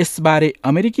 मुक्तकीले यसबारे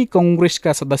अमेरिकी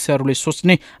कङ्ग्रेसका सदस्यहरूले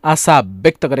सोच्ने आशा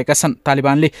व्यक्त गरेका छन्।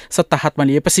 तालिबानले सत्ता हातमा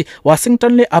लिएपछि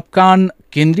वासिङटनले अफगान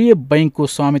केन्द्रीय बैंकको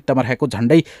स्वामित्वमा रहेको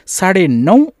झण्डै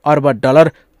 $9.5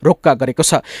 अर्ब रोक्का गरेको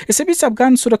छ। यसैबीच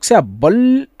अफगान सुरक्षा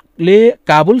बलले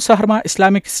काबुल शहरमा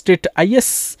इस्लामिक स्टेट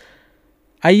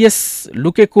आइएस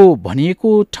लुकेको भनिएको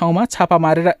ठाउँमा छापा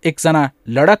मारेर एकजना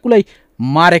लडाकुलाई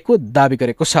मारेको दावी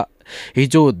गरेको छ।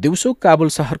 हिजो दिउँसो काबुल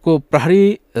शहरको प्रहरी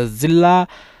जिल्ला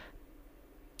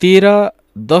 13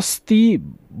 दस्ती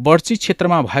बर्ची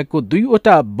क्षेत्रमा भएको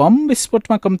 2वटा बम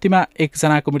विस्फोटमा कम्तीमा 1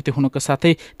 जनाको मृत्यु हुनुका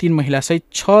साथै 3 महिलासहित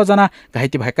 6 जना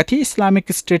घाइते भएका थिए।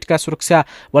 इस्लामिक स्टेटका सुरक्षा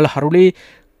बलहरूले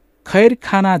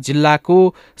खैरखाना जिल्लाको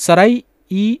सराई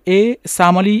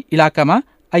सामली इलाकामा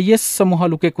आइएस समूह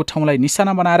लुकेको ठाउँलाई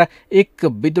निशाना बनाएर एक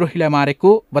विद्रोहीलाई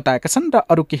मारेको बताएका छन् र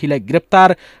अरू केहीलाई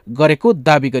गिरफ्तार गरेको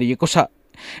दावी गरिएको छ।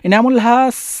 इनामुल्लाह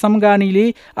समगानीले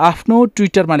आफ्नो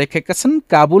ट्विटरमा लेखेका छन्,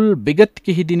 काबुल विगत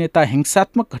केही दिन यता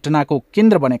हिंसात्मक घटनाको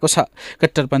केन्द्र बनेको छ।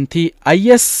 कट्टरपन्थी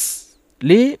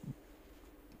आइएसले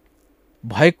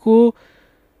भएको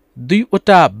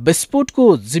 2वटा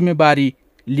विस्फोटको जिम्मेवारी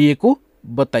लिएको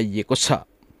बताइएको छ।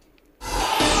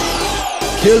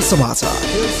 खेल समाचार।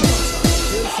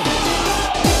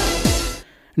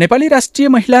 नेपाली राष्ट्रिय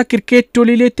महिला क्रिकेट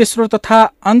टोलीले तेस्रो तथा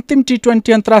अन्तिम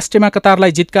टी20 अन्तर्राष्ट्रियमा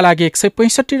कतारलाई जितका लागि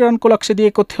 165 रनको लक्ष्य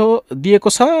दिएको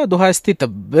छ। दोहा स्थित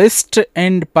वेस्ट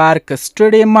एन्ड पार्क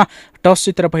स्टेडियममा टस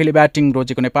जितेर पहिले ब्याटिङ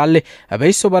रोजेको नेपालले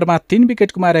 20 ओभरमा 3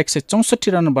 विकेट गुमाएर 164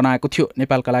 रन बनाएको थियो।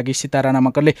 नेपालका लागि सितारा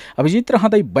मगरले अभिजित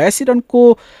रहँदै 82 रनको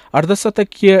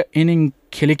अर्धशतकीय इनिङ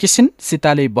खेलेकी छिन्।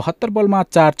 सीताले 72 बलमा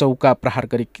 7 चौका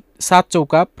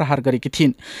प्रहार गरेकी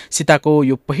थिइन्। सीताको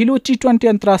यो पहिलो टी20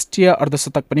 अन्तर्राष्ट्रिय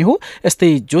अर्धशतक पनि हो। यस्तै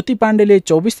ज्योति पाण्डेले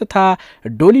 24 तथा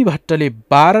डोली भट्टले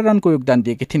 12 रनको योगदान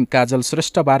दिएकी थिइन्। काजल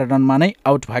श्रेष्ठ 12 रनमा नै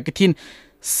आउट भएकी थिइन्।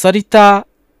 सरिता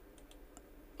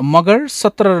मगर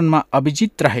 17 रनमा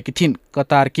अभिजित रहेकी थिइन्।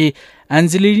 कतारकी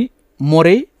एन्जेली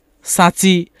मोरे,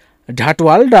 साँची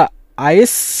ढाटवाल र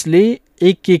आएसले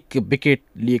एक विकेट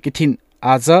लिएकी थिइन्।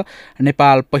 आज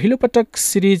नेपाल पहिलो पटक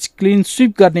सिरिज क्लिन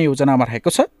स्वीप गर्ने योजनामा रहेको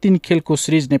छ। 3 खेलको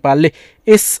सिरिज नेपालले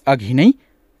यस अघि नै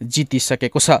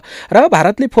जितिसकेको छ। र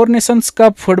भारतले 4 नेसन्स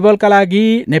कप फुटबलका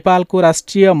लागि नेपालको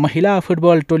राष्ट्रिय महिला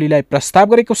फुटबल टोलीलाई प्रस्ताव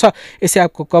गरेको छ।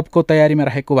 एसियाको कपको तयारीमा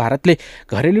रहेको भारतले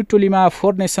घरेलु टोलीमा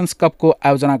 4 नेसन्स कपको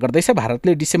आयोजना गर्दैछ।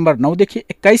 भारतले डिसेम्बर 9 देखि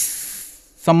 21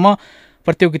 सम्म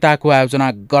प्रतियोगिताको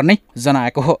आयोजना गर्ने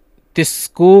जनाएको हो।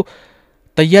 त्यसको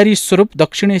तयारी स्वरूप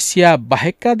दक्षिण एसिया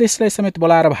बाहेकका देशलाई समेत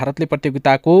बोलाएर भारतले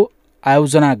प्रतियोगिताको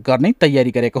आयोजना गर्ने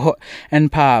तयारी गरेको हो।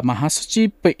 एन्फा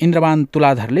महासचिव इन्द्रमान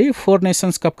तुलाधरले 4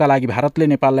 नेसन्स कपका लागि भारतले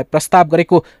नेपाललाई प्रस्ताव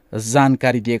गरेको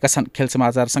जानकारी दिएका छन्। खेल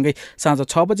समाचारसँगै साँझ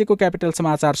 6 बजेको क्यापिटल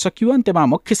समाचार सकियो। अन्त्यमा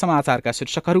मुख्य समाचारका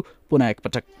शीर्षकहरू पुनः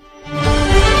एकपटक।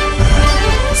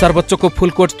 सर्वोच्चको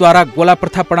फुलकोटद्वारा गोला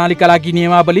प्रथा प्रणालीका लागि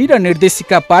नियमावली र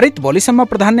निर्देशिका पारित। भोलिसम्म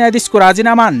प्रधान न्यायाधीशको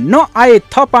राजीनामा नआए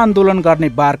थप आन्दोलन गर्ने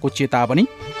बारको चेतावनी।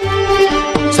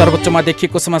 सर्वोच्चमा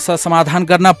देखिएको समस्या समाधान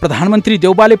गर्न प्रधानमन्त्री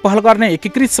देउबाले पहल गर्ने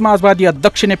एकीकृत समाजवादी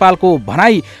अध्यक्ष नेपालको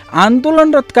भनाई।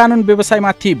 आन्दोलनरत कानुन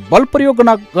व्यवसायमाथि बल प्रयोग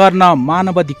गर्न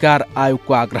मानवाधिकार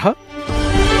आयोगको आग्रह।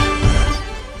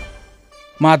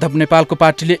 माधव नेपालको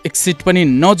पार्टीले एक सिट पनि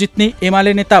नजित्ने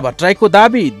एमाले नेता भट्टराईको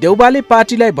दावी। देउबाले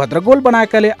पार्टीलाई भद्रगोल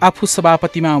बनाएकाले आफू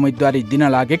सभापतिमा उम्मेदवारी दिन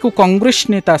लागेको कङ्ग्रेस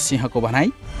नेता सिंहको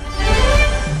भनाई।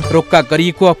 रोक्का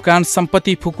गरिएको अफगान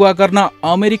सम्पत्ति फुकुवा गर्न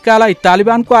अमेरिकालाई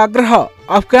तालिबानको आग्रह।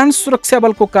 अफगान सुरक्षा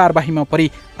बलको कारबाहीमा परि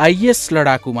आइएस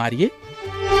लडाकु मारिए।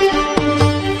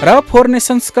 र फोर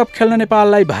नेसन्स कप खेल्न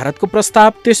नेपाललाई भारतको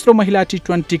प्रस्ताव। तेस्रो महिला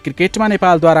टी20 क्रिकेटमा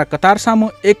नेपालद्वारा कतार सामु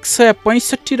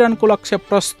 165 रनको लक्ष्य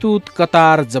प्रस्तुत।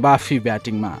 कतार जवाफी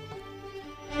ब्याटिङमा।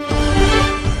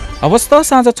 अवस्था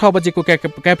साँझ 6 बजेको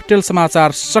क्यापिटल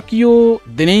समाचार सकियो।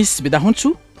 दिनेश बिदा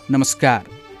हुन्छु। नमस्कार।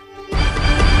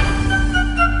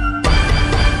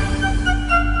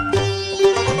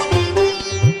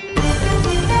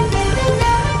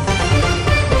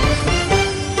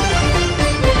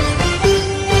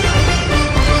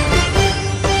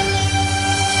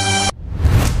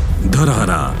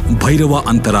 धरहरा, भैरवा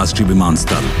अन्तर्राष्ट्रिय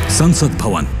विमानस्थल, संसद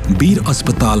भवन, वीर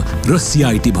अस्पताल र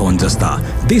सीआईटी भवन जस्ता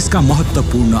देशका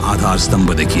महत्त्वपूर्ण आधार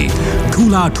स्तम्भदेखि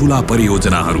ठूला ठूला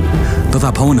परियोजनाहरू तथा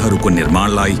भवनहरूको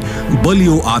निर्माणलाई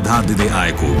बलियो आधार दिँदै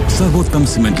आएको सर्वोत्तम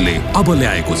सिमेन्टले अब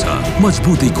ल्याएको छ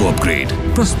मजबुतीको अपग्रेड।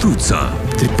 प्रस्तुत छ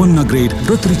 53 ग्रेड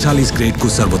र 43 ग्रेडको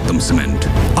सर्वोत्तम सिमेन्ट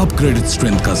अपग्रेडेड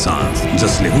स्ट्रेन्थका साथ,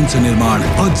 जसले हुन्छ निर्माण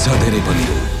अझ धेरै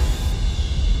बलियो।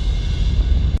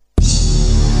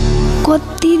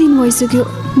 कति दिन भइसक्यो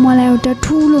मलाई एउटा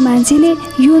ठुलो मान्छेले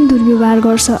यौन दुर्व्यवहार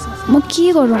गर्छ। म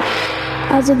के गरौँ?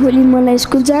 आजभोलि मलाई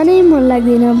स्कुल जानै मन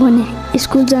लाग्दैन भने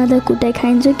स्कुल जाँदा कुटाइ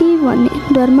खाइन्छ कि भन्ने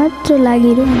डर मात्र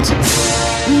लागिरहन्छ।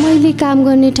 मैले काम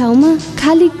गर्ने ठाउँमा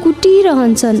खालि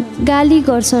कुटिरहन्छन्, गाली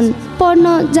गर्छन्,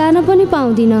 पढ्न जान पनि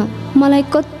पाउँदिन। मलाई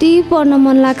कति पढ्न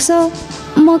मन लाग्छ,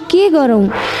 म के गरौँ?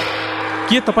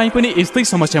 के तपाईँ पनि यस्तै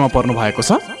समस्यामा पर्नु भएको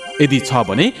छ? यदि छ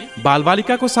भने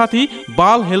बालबालिकाको साथी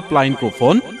बाल हेल्पलाइनको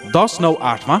फोन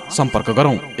 1098 मा सम्पर्क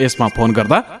गरौँ। यसमा फोन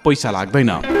गर्दा पैसा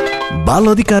लाग्दैन। बाल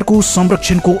अधिकारको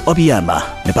संरक्षणको अभियानमा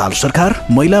नेपाल सरकार,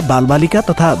 महिला बालबालिका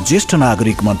तथा ज्येष्ठ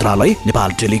नागरिक मन्त्रालय,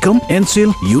 नेपाल टेलिकम,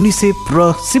 एनसेल, युनिसेफ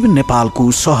र सिभिल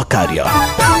नेपालको सहकार्य।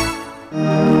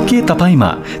 के तपाईमा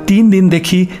 3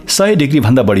 दिनदेखि 100 डिग्री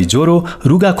भन्दा बढी ज्वरो,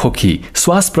 रुगा खोकी,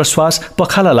 श्वास प्रश्वास,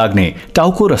 पखाला लाग्ने,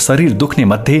 टाउको र शरीर दुख्ने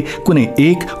मध्ये कुनै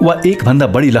एक वा एक भन्दा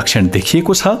बढी लक्षण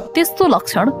देखिएको छ? त्यस्तो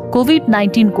लक्षण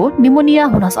कोभिड-19 को निमोनिया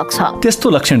हुन सक्छ। त्यस्तो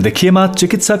लक्षण देखिएमा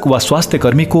चिकित्सक वा स्वास्थ्य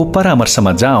कर्मीको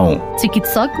परामर्शमा जाऊ।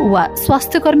 चिकित्सक वा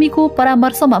स्वास्थ्य कर्मीको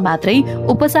परामर्शमा मात्रै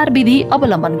उपचार विधि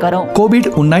अवलम्बन गरौँ।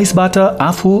 कोभिड-19 बाट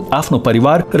आफू, आफ्नो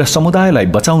परिवार र समुदायलाई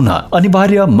बचाउन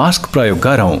अनिवार्य मास्क प्रयोग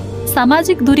गरौँ।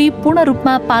 सामाजिक दूरी पूर्ण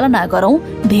रूपमा पालना गरौँ।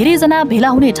 धेरै जना भेला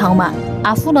हुने ठाउँमा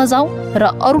आफू नजाऊ र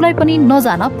अरूलाई पनि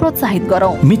नजान प्रोत्साहित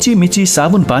गरौँ। मिची मिची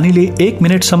साबुन पानीले 1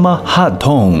 मिनेटसम्म हात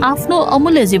धौँ। आफ्नो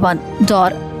अमूल्य जीवन डर,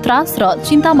 त्रास र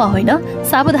चिन्तामा होइन,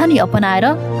 सावधानी अपनाएर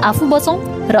आफू बचौँ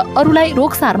र अरूलाई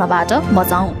रोग सार्नबाट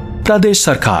बचाऊ। प्रदेश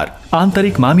सरकार,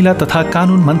 आन्तरिक मामिला तथा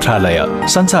कानून मन्त्रालय,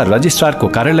 संचार रजिस्ट्रारको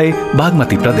कार्यालय,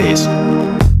 बागमती प्रदेश।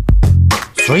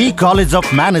 Sri College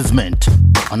of Management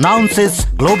announces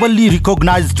globally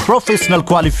recognized professional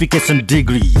qualification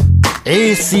degree,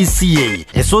 ACCA,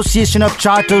 Association of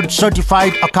Chartered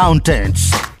Certified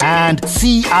Accountants, and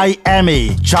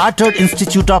CIMA, Chartered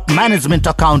Institute of Management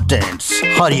Accountants.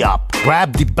 Hurry up,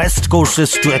 grab the best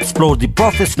courses to explore the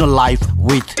professional life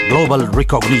with global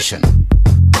recognition.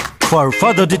 For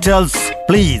further details,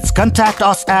 please contact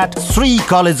us at Sri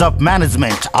College of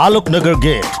Management, Alok Nagar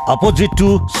Gate, opposite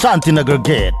to Shantinagar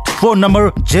Gate. Phone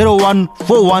number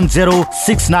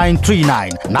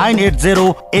 014106939,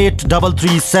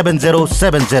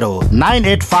 98083370770,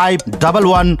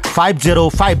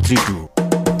 985115052.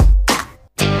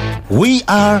 We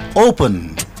are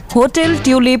open. Hotel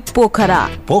tulip Pokhara,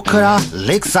 Pokhara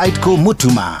लेक साइडको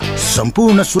मुटुमा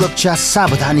सम्पूर्ण सुरक्षा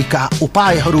सावधानीका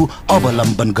उपायहरू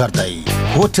अवलम्बन गर्दै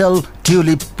hotel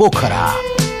tulip Pokhara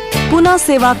पुनः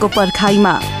सेवाको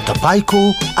पर्खाइमा तपाईको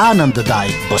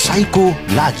आनन्ददायक बसाइको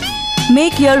लागि।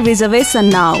 Make your reservation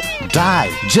now. Dial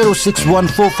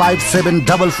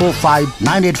 0614574445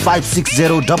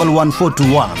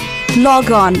 9856011421.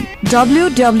 Log on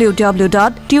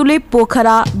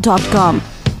www.tulippokhara.com.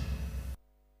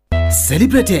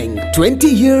 Celebrating 20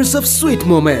 years of sweet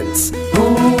moments.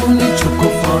 Only Choco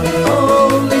Fun,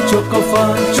 only Choco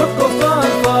Fun, Choco Fun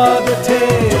for the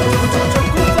taste.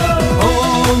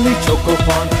 Only Choco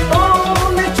Fun,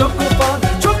 only Choco Fun,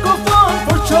 Choco Fun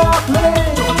for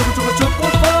chocolate. Choco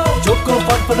Fun, Choco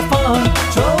Fun for the fun,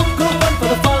 Choco Fun for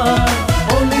the fun.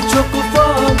 Only Choco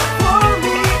Fun for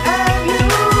me and you.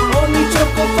 Only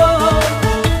Choco Fun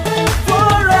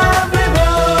for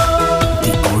everyone.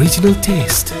 The original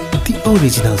taste. The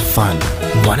original fun,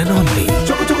 one and only.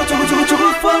 Choco Choco Choco Choco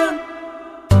Choco Fun.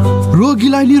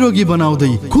 रोगीलाई निरोगी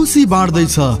बनाउँदै खुसी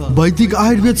बाँड्दैछ वैदिक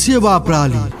आयुर्वेद सेवा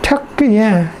प्रणाली। ठ्याक्कै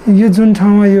यहाँ यो जुन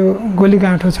ठाउँमा यो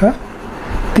गोलीगाँठो छ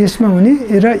त्यसमा हुने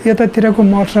र यतातिरको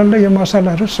मसल र यो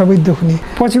मसलाहरू सबै दुख्ने,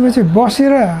 पछि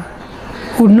बसेर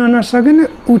उठ्न नसकिने,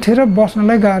 उठेर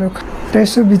बस्नलाई गाह्रो।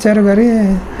 त्यसो विचार गरे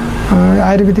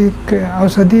आयुर्वेदिक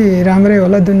औषधि राम्रै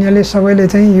होला, दुनियाँले सबैले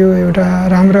चाहिँ यो एउटा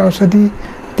राम्रो औषधि,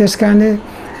 त्यस कारणले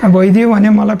भइदियो भने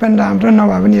मलाई पनि राम्रो,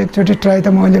 नभए पनि एकचोटि ट्राई त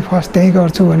मैले फर्स्ट त्यहीँ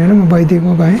गर्छु भनेर म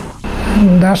वैदिकमा गएँ।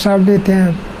 डाक्टर साहबले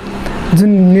त्यहाँ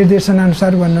जुन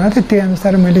निर्देशनअनुसार भन्नुभएको थियो त्यही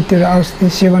अनुसार मैले त्यो औषधि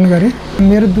सेवन गरेँ।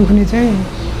 मेरो दुख्ने चाहिँ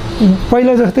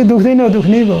पहिला जस्तै दुख्ने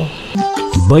भयो।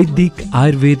 वैदिक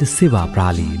आयुर्वेद सेवा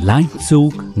प्रणाली, लाइन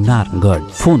चौक, नारायणगढ।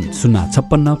 Phone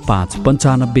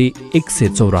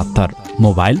 056-595-174,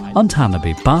 mobile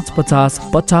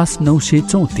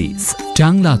 98-550-50-934।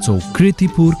 ट्याङ्ला चौक,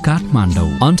 कृतिपुर, काठमाडौँ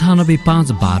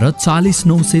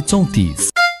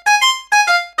 98-512-40-934।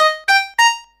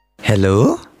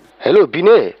 हेलो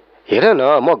विनय, हेर न,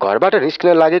 म घरबाट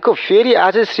निस्किन लागेको, फेरि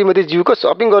आज श्रीमतीज्यूको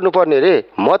सपिङ गर्नुपर्ने रे।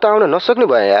 म त आउन नसक्ने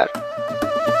भयो यार।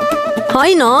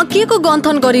 होइन, के को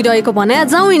गन्थन गरिरहेको भने,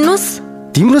 जाउँ हिँड्नुस्।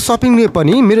 तिम्रो सपिङले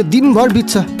पनि मेरो दिनभर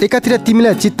बित्छ। एकातिर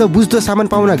तिमीलाई चित्त बुझ्दो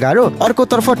सामान पाउन गाह्रो,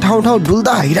 अर्कोतर्फ ठाउँ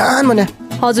डुल्दा हैरान भने।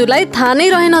 हजुरलाई थाहा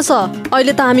नै रहेनछ,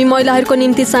 अहिले त हामी महिलाहरूको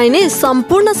निम्ति चाहिने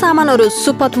सम्पूर्ण सामानहरू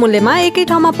सुपथ मूल्यमा एकै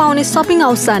ठाउँमा पाउने सपिङ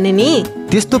हाउस जाने नि।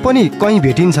 त्यस्तो पनि कहीँ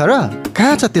भेटिन्छ र?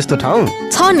 कहाँ छ त्यस्तो ठाउँ?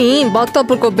 छ नि,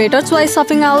 भक्तपुरको बेटर चोइस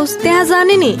सपिङ हाउस, त्यहाँ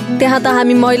जाने नि। त्यहाँ त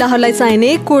हामी महिलाहरूलाई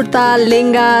चाहिने कुर्ता,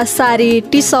 लेङ्गा, sari,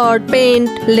 T shirt, pant,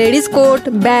 ladies coat,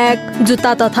 bag,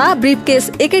 जुत्ता तथा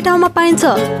ब्रिफकेस एकै ठाउँमा पाइन्छ।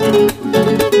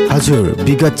 हजुर,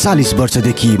 विगत 40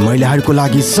 वर्षदेखि महिलाहरूको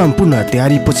लागि सम्पूर्ण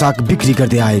तयारी पोसाक बिक्री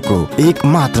गर्दै आएको एक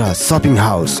मात्र shopping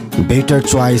house better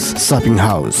choice shopping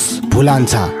house,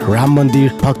 Bhulanchha Ram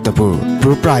Mandir, Bhaktapur.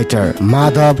 Proprietor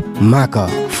Madhav Mak.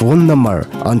 Phone number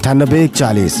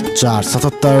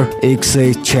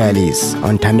 98-140-477-146,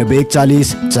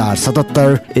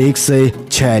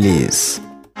 98-140-477-146।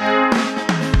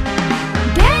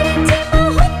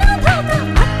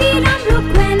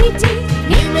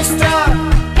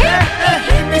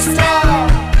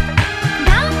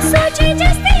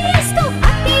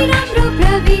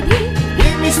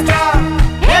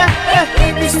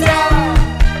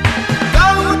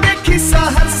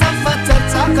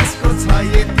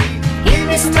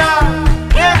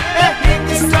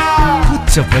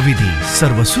 उच्च प्रविधि,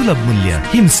 सर्वसुलभ मूल्य,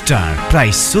 हिमस्टार।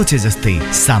 प्राइस सोचे जस्तै,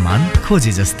 सामान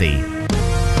खोजे जस्तै।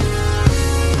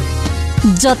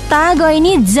 जता गए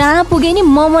नि, जहाँ पुगे नि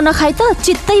मोमो नखाइ त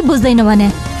चित्तै बुझ्दैन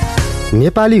भने।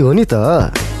 नेपाली हो नि त।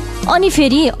 अनि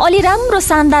फेरि अलि राम्रो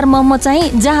शानदार मोमो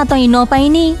चाहिँ जहाँ तै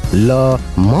नपाइने। ल,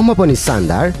 मोमो पनि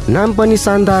शानदार, नाम पनि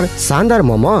शानदार। शानदार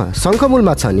मोमो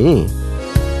शङ्खमूलमा छ नि।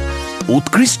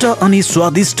 उत्कृष्ट अनि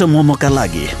स्वादिष्ट मोमोका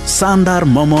लागि शानदार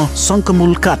मोमो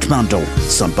शङ्खमूल, काठमाडौँ।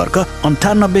 सम्पर्क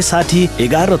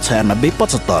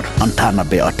 9860-119675,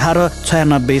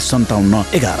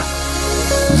 9818-965711।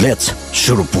 लेट्स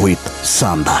सुरु विथ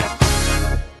शानदार।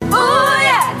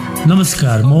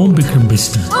 नमस्कार, म विक्रम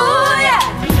विष्ट।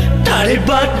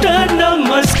 टाढेबाट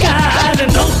नमस्कार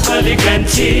नौकरी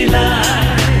कान्छीलाई।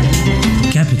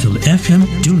 क्यापिटल FM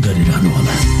ट्युन गरिरहनु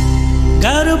होला।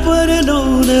 गाह्रो परेन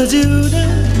जिउन,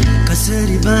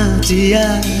 कसरी बाँची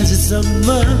आजसम्म,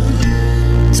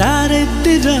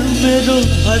 चारैतिर मेरो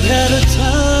अँध्यारो छ।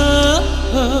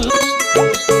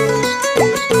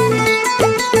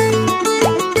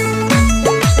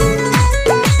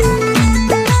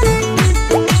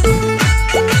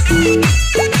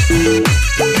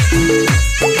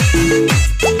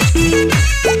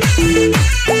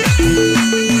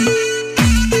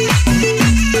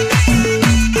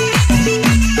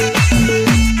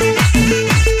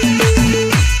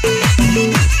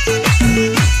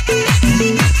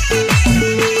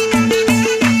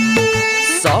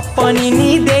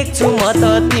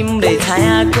 तिम्रै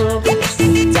छायाको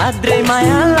जाद्रै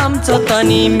माया लाम्छ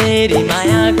तनी मेरी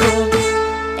मायाको।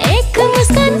 एक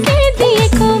मुस्कान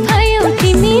दिएको भयो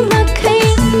तिमी मखै,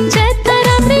 जता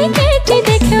राम्रै केटी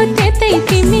देख्यौ त्यतै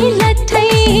तिमी लट्ठै।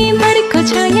 मर्को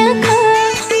छायाको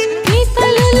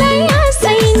पिपलुलाई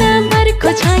आसैन, मर्को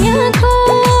छायाको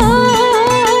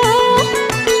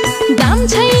दाम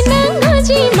छैन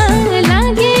खोजीमा,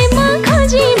 लागे म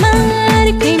खोजीमा।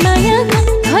 अर्कै मायाको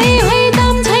होइ होइ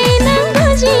दाम छैन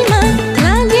खोजीमा,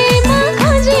 लागे म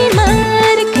खोजीमा।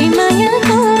 अर्कै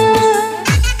मायाको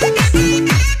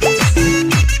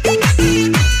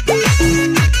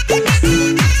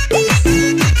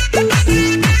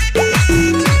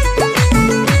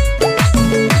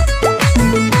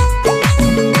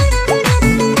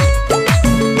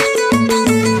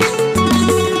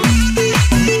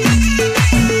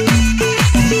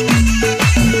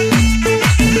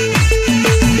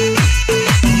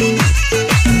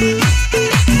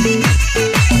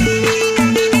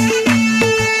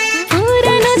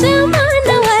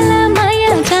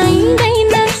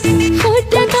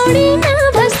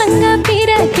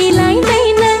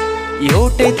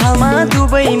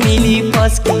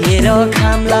झरेर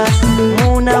खाम्ला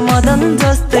मुना मदन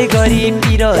जस्तै गरी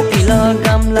पिरती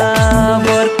लगाम्ला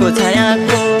बरको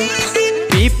छायाको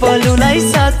पिपलुलाई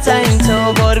साथ चाहिन्छ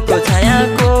बरको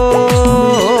छायाको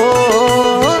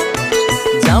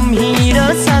जम्हिर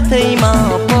साथैमा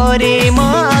परे म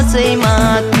आशैमा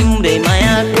तिम्रै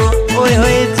मायाको ओइ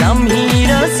होइ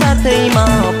जम्हिर साथैमा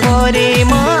परे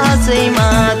म आशैमा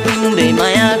तिम्रै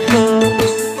मायाको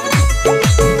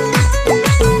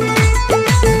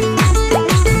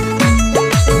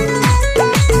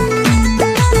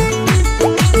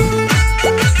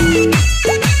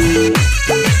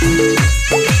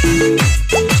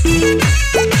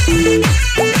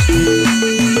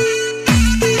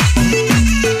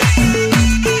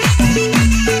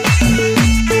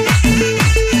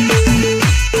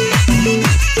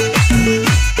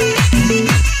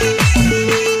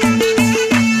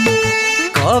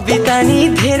कविता नि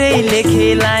धेरै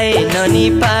लेखेलाई ननी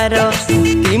पार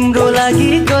तिम्रो लागि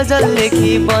गजल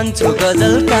लेखी बन्छु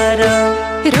गजलकार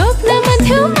रोक्न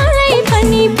मथ्यो मलाई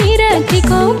पनि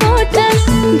पिरतीको बोतल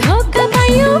धोका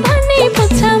पायो भने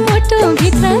पुग्छ मोटो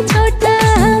भित्र छोटा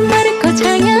बरको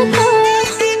छायाको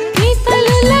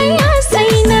पिपलुलाई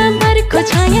आसैन बरको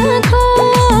छायाको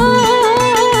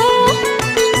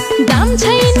दाम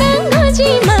छैन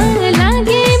खोजीमा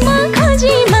लागे म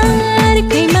खोजीमा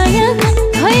अर्कै मायाको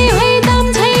होइ होइ दाम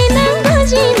छैन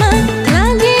खोजीमा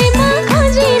लागे म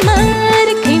खोजीमा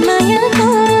अर्कै मायाको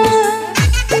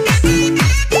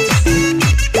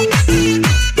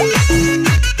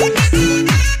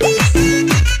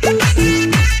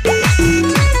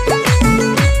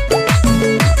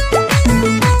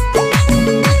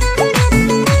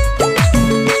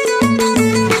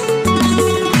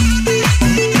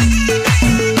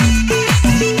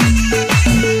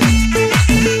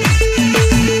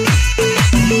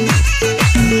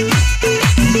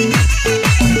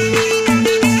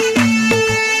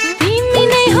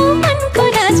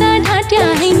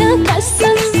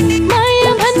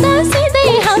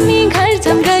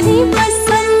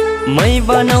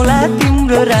बनौला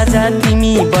तिम्रो राजा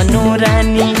तिमी बन्नु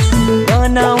रानी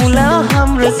बनाउला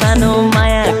हाम्रो सानो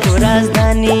मायाको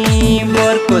राजधानी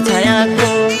बरको छायाको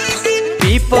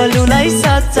पिपलुलाई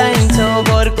साथ चाहिन्छ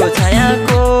बरको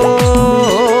छायाको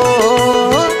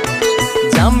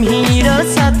जम्हिर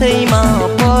साथैमा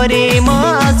परे म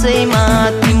आशैमा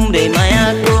तिम्रै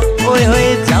मायाको ओइ होइ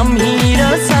जम्हिर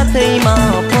साथैमा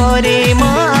परे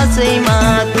म आशैमा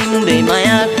तिम्रै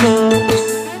मायाको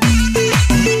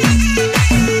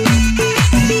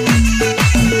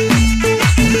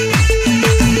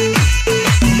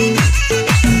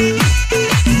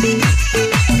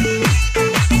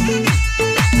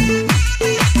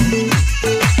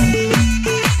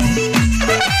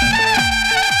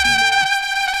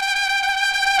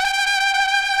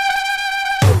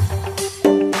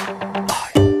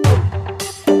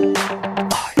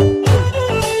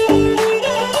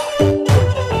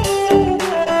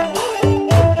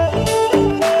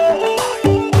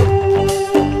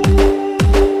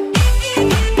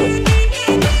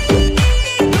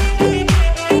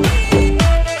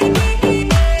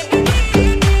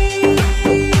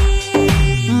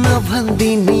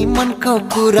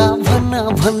कुरा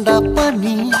भन्दा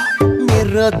पनि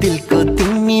मेरो दिलको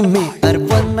तिमी मेहर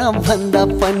बन्न भन्दा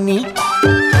पनि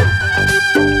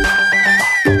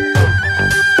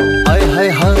हाय हाय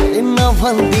हाय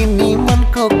नभन्दिनी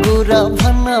मनको कुरा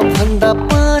भन्दा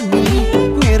पनि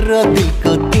मेरो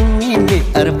दिलको तिमी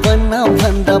मेहर बन्न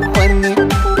भन्दा पनि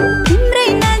तिम्रै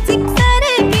नजिक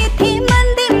सरेकी थिए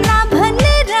मन दिम्ला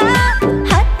भनेर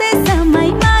हात समय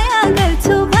माया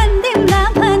गर्छु भन्दिम्ला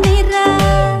भनेर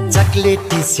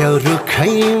चक्लेटी स्याउरु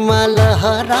खैमा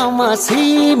लहरामा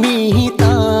सीमित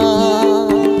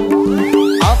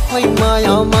आफै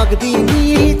माया माग्दिनी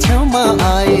छेउमा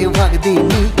आए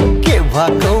भाग्दिनी के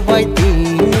भएको भाइ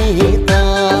तिमी त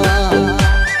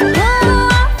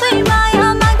आफै माया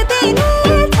माग्दिनी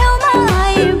छेउमा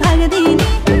आए भाग्दिनी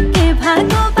के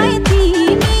भएको भाइ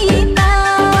तिमी त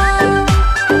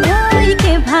ओइ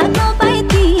के भएको भाइ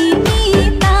तिमी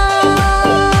त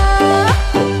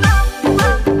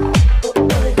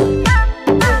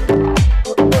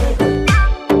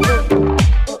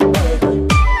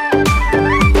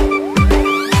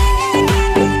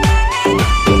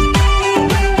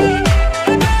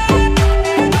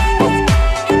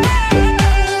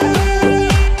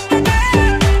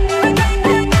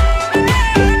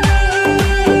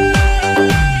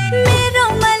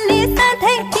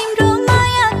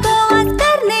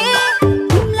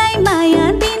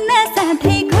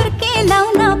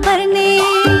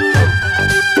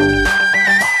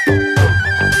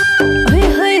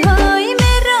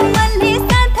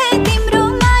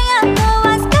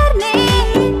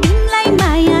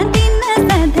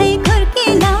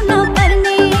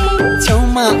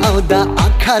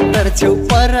खातर छेउ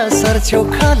पर सर्छौ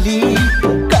खाली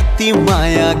कति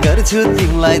माया गर्छु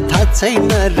तिमीलाई थाहा छैन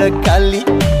र काली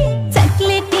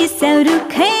चक्लेटी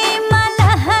सौरुखैमा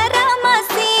लहरमा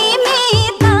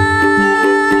सीमित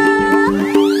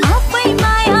आफै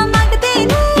माया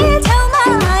माग्दिने छेउमा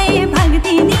आए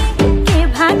भाग्दिने के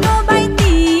भएको भाइ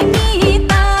तिमी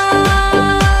त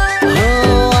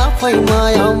आफै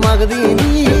माया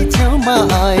माग्दिने छेउमा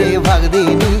आए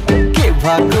भाग्दिने के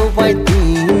भएको भाइ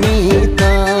तिमी त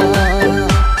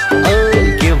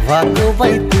के भएको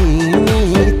भाइ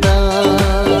तिमी त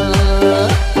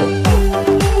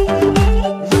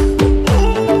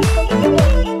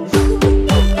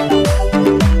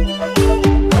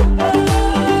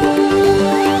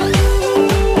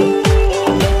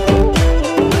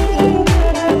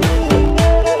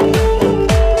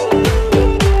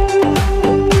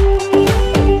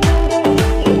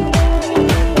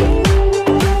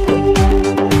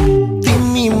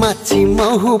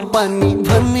महु पानी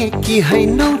भन्ने कि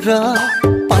हैनौ र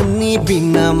पानी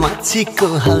बिना माछीको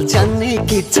हाल जान्ने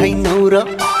कि छैनौ र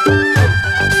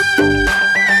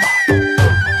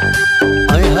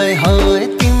हाय हाय हाय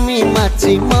तिमी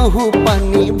माछी महु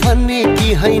पानी भन्ने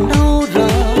कि हैनौ र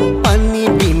पानी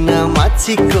बिना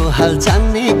माछीको हाल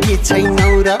जान्ने कि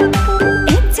छैनौ र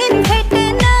एकछिन भेट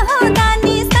नहुँदा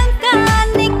नि शङ्का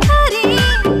निखरी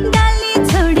डाली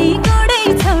छोडी गोडै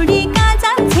छोडी कहाँ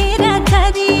जान्छे र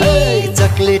छरी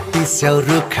चक्लेटी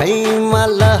स्याउरुखैमा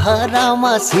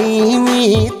लहरामा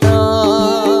सीमित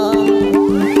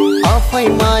आफै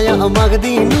माया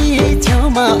माग्दिने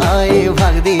छेउमा आए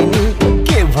भाग्दिने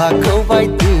के भएको भाइ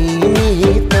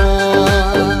तिमी त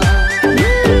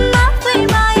आफै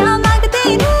माया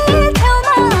माग्दिने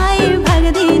छेउमा आए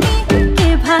भाग्दिने के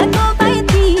भएको भाइ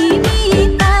तिमी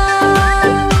त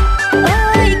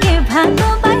ओइ के भएको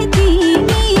भाइ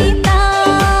तिमी त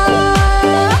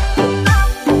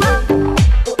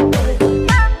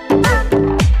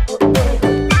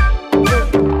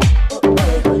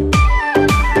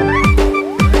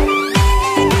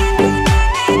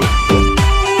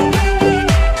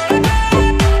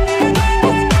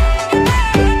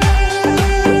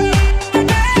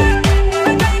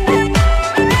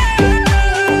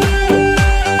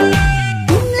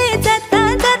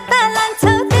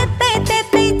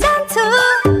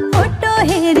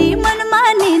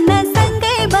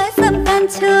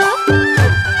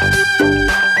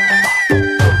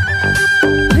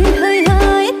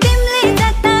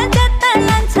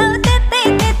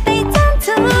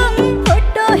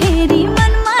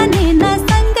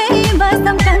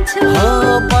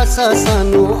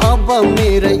सानो अब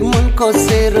मेरै मनको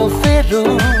सेरो फेरो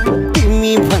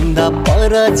तिमी भन्दा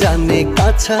पर जाने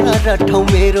काछ र ठाउँ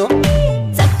मेरो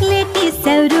चक्लेटी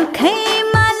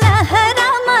सौरुखैमा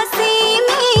लहरामा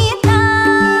सीमित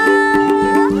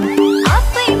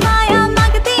आफै माया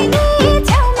माग्दिने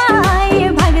छेउमा आए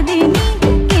भाग्दिने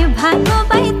के भएको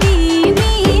भाइ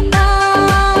तिमी त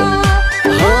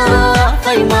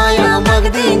आफै माया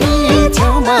माग्दिने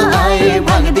छेउमा आए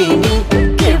भाग्दिने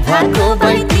के भएको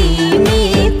भाइ तिमी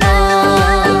त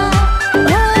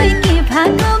ओइ के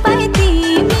भएको भाइ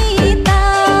तिमी त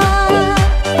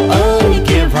ओइ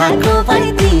के भएको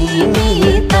भाइ तिमी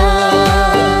त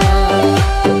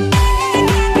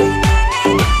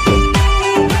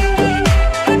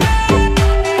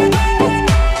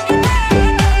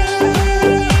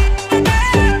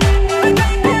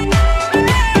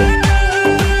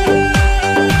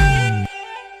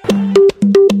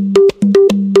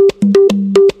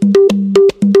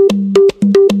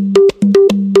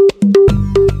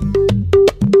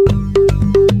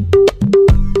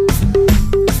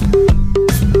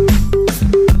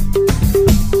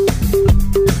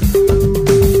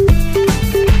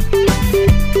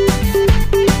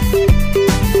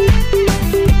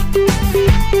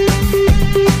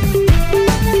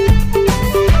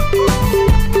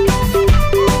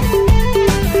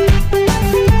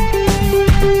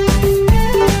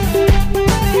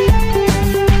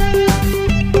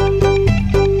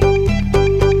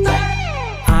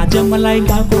मलाई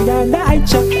गाउँको याद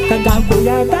आइछ त गाउँको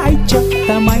याद आइछ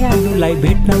त मायालुलाई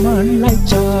भेट्न मन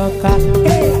लाइछ का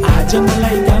आज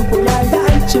मलाई गाउँको याद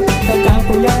आइछ त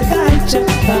गाउँको याद आइछ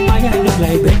त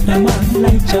मायालुलाई भेट्न मन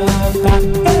लाइछ का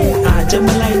आज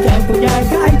मलाई गाउँको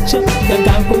याद आइछ त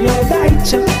गाउँको याद आइछ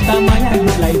त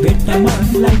मायालुलाई भेट्न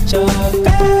मन लाइछ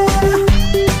का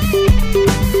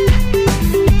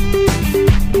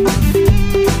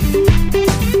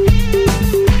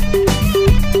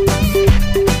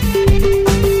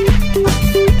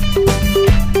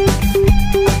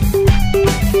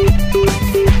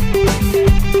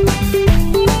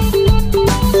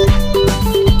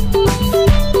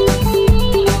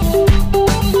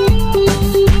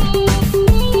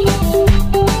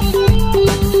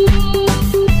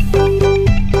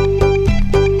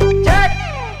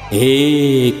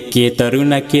के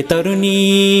तरुण के तरुनी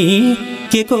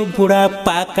के को बुढा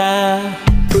पाका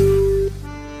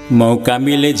मौका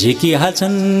मिले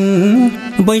झिकिहाल्छन्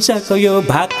बैशाखको यो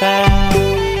भाका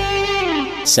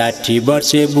 60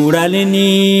 वर्षे बुढाले नि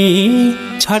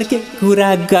छड्के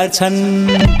कुरा गर्छन्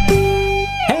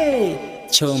हे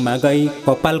छेउमा गई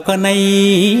कपाल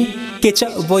कनाई के छ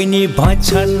बहिनी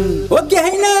भन्छन् हो कि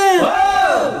हैन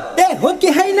ए हो कि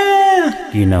हैन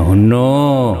किन हुन्न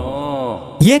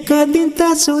एक दिन त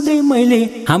सोधे मैले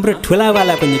हाम्रो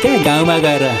ठुलावाला पनि क्या गाउँमा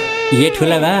गएर ए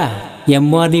ठुलाबा यहाँ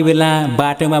मर्ने बेला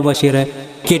बाटोमा बसेर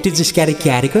केटी जिस्काएर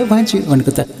क्यारेको भन्छु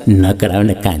उनको त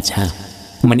नकराउने कान्छा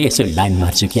मैले यसो लाइन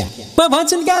मार्छु क्या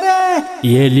भन्छन् क्या रे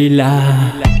ए लीला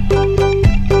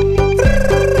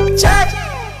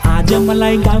आज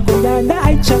मलाई गाउँको याद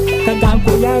आइछ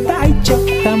गाउँको याद आइछ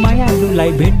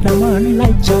मायालुलाई भेट्न मन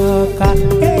लाग्छ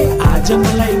ए आज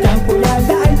मलाई गाउँको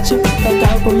याद आइछ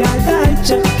गाउँको याद आइछ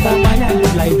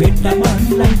मायालुलाई भेट्न मन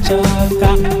लाग्छ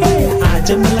ए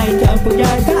आज मलाई गाउँको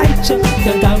याद आइछ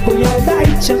गाउँको याद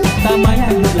आइछ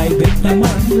मायालुलाई भेट्न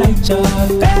मन लाग्छ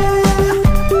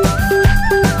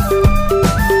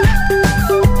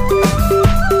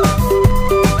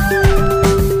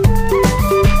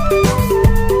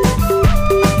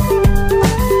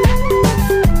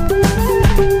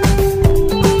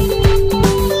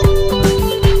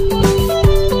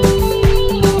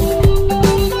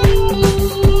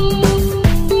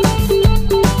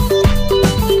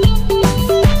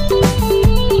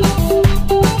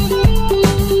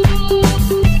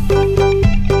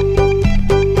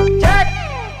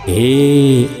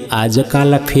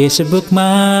आजकाल फेसबुकमा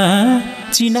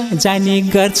चिना जाने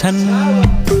गर्छन्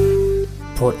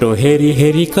फोटो हेरी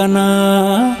हेरिकन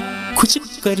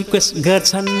खुचुक्क रिक्वेस्ट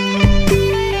गर्छन्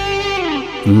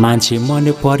मान्छे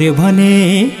मन पर्यो भने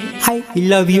आई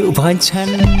लभ यु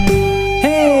भन्छन्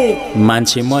हे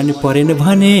मान्छे मन परेन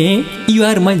भने you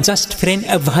are my just friend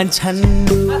भन्छन्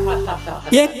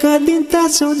एक दिन त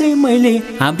सोधे मैले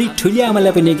हाम्री ठुली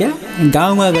आमालाई पनि क्या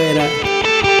गाउँमा गएर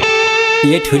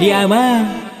ए ठुली आमा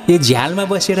यो झ्यालमा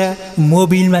बसेर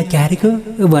मोबिलमा क्यारेको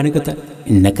भनेको त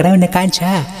नकराउने कान्छा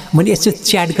मैले यसो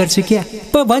च्याट गर्छु क्या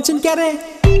पो भन्छन् क्या रे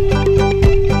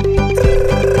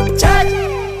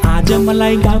आज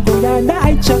मलाई गाउँको याद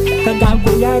आइछ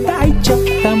गाउँको याद आइछ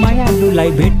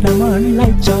मायालुलाई भेट्न मन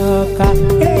लाग्छ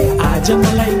ए आज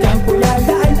मलाई गाउँको याद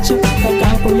आइछ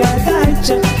गाउँको याद आइछ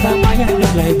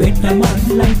मायालुलाई भेट्न मन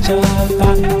लाग्छ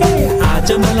ए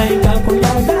आज मलाई गाउँको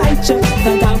याद आइछ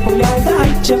गाउँको याद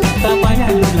आइछ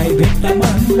मायालुलाई भेट्न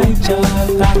मन लाग्छ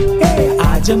ए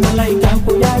आज मलाई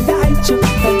गाउँको याद आइछ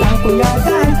गाउँको याद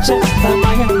आइछ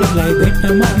मायालुलाई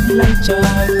भेट्न मन लाग्छ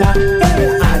ए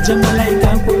आज मलाई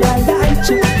गाउँको याद आइछ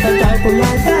गाउँको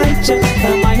याद आइछ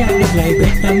मायालुलाई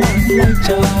भेट्न मन लाग्छ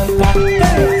ए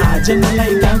आज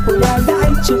मलाई गाउँको याद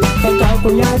आइछ गाउँको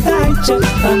याद आइछ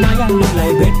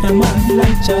मायालुलाई भेट्न मन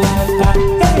लाग्छ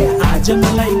ए आज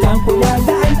मलाई गाउँको याद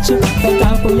आइछ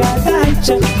गाउँको याद आइछ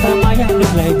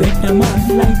मायालुलाई भेट्न मन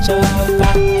लाग्छ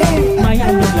ए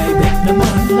मायालुलाई भेट्न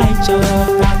मन लाग्छ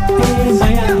ए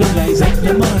मायालुलाई भेट्न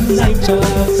मन लाग्छ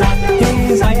ए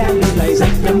मायालुलाई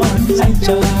भेट्न मन लाग्छ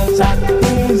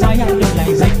ए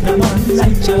मायालुलाई भेट्न मन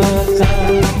लाग्छ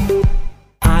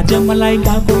आज मलाई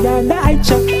गाउँको याद आइछ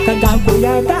गाउँको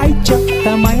याद आइछ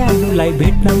मायालुलाई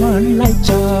भेट्न मन लाग्छ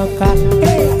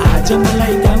ए आज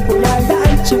मलाई गाउँको याद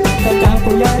आइछ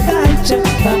गाउँको याद आइछ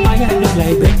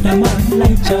मायालुलाई भेट्न मन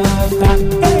लाग्छ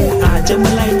ए आज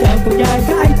मलाई गाउँको याद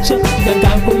आइछ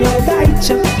गाउँको याद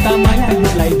आइछ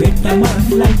मायालुलाई भेट्न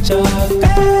मन लाग्छ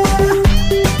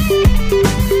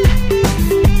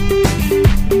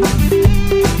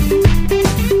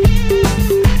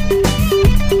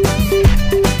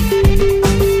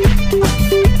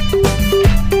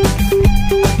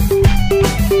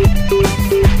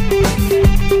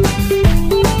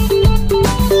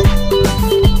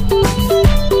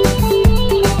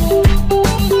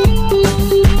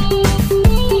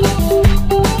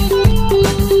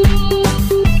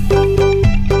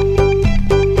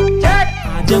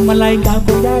मलाई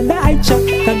गाउँको याद आइछ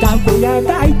गाउँको याद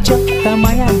आइछ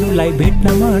मायालुलाई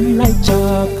भेट्न मन लाग्छ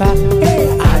ए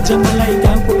आज मलाई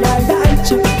गाउँको याद आइछ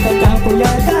गाउँको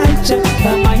याद आइछ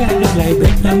मायालुलाई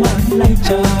भेट्न मन लाग्छ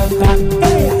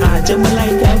ए आज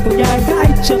मलाई गाउँको याद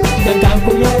आइछ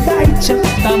गाउँको याद आइछ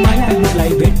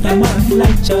मायालुलाई भेट्न मन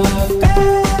लाग्छ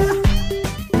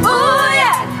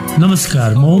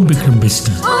नमस्कार म विक्रम विष्ट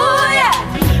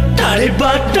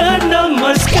टाढेबाट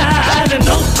नमस्कार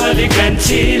नौकरी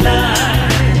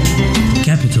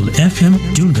क्यापिटल एफएम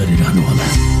ट्युन गरिरहनु होला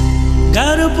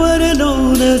गाह्रो परेन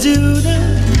जिउन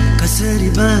कसरी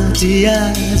बाँची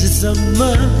आजसम्म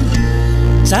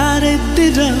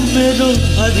चारैतिर मेरो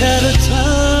अँध्यारो छ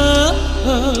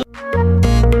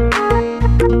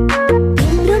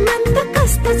तिम्रो मन त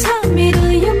कस्तो छ मेरो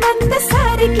यो मन त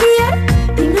साह्रै क्लियर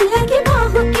तिम्रो लागि म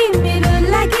हो कि मेरो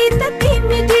लागि त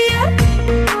तिमी डियर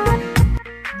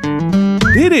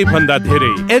धेरै भन्दा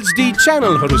धेरै HD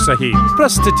च्यानलहरू सहित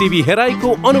प्रष्ट टिभी हेराइको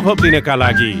अनुभव लिनका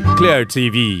लागि Clear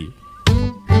TV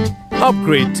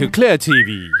upgrade to Clear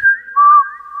TV.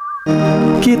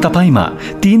 के तपाईमा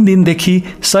 3 दिनदेखि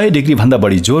 100 डिग्री भन्दा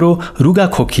बढी ज्वरो, रुगा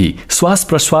खोकी, श्वास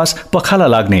प्रश्वास, पखाला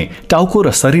लाग्ने, टाउको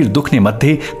र शरीर दुख्ने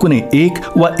मध्ये कुनै एक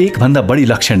वा एक भन्दा बढी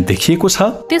लक्षण देखिएको छ?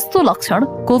 त्यस्तो लक्षण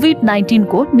कोभिड-19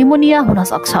 को निमोनिया हुन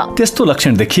सक्छ। त्यस्तो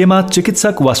लक्षण देखिएमा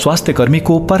चिकित्सक वा स्वास्थ्य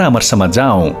कर्मीको परामर्शमा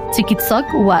जाऊ।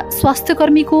 चिकित्सक वा स्वास्थ्य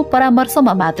कर्मीको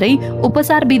परामर्शमा मात्रै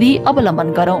उपचार विधि अवलम्बन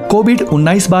गरौँ।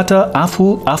 कोभिड-19 बाट आफू,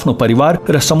 आफ्नो परिवार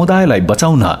र समुदायलाई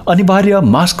बचाउन अनिवार्य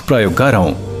मास्क प्रयोग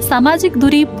गरौँ। सामाजिक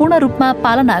दूरी पूर्ण रूपमा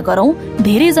पालना गरौँ।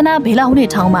 धेरै जना भेला हुने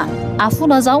ठाउँमा आफू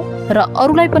नजाऊ र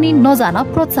अरूलाई पनि नजान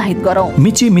प्रोत्साहित गरौँ।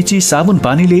 मिची मिची साबुन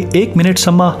पानीले 1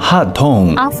 मिनेटसम्म हात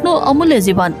धौँ। आफ्नो अमूल्य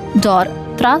जीवन डर,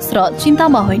 त्रास र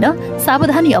चिन्तामा होइन,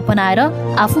 सावधानी अपनाएर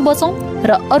आफू बचौँ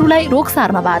र अरूलाई रोग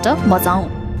सार्नबाट बचाऊ।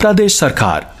 प्रदेश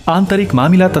सरकार, आन्तरिक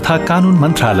मामिला तथा कानून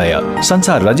मन्त्रालय,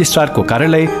 संचार रजिस्ट्रारको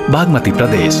कार्यालय, बागमती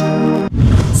प्रदेश।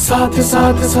 साथ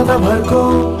साथ सदाभरको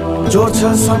जोड्छ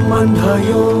सम्बन्ध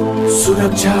यो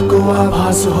सुरक्षाको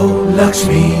आभास हो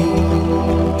लक्ष्मी।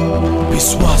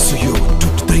 विश्वास यो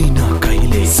टुट्दैन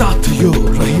कहिले, साथ यो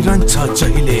रहिरहन्छ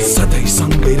जहिले, सधैँ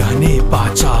सँगै रहने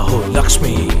बाचा हो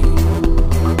लक्ष्मी।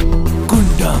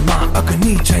 कुण्डमा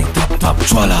अग्नि चाहिँ थप थप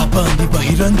ज्वाला बनी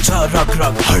बहिरहन्छ रग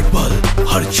रग, हर पल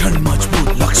हर क्षण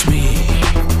मजबुत लक्ष्मी।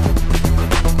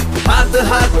 हात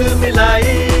हात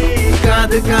मिलाई,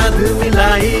 काँध काँध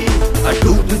मिलाई,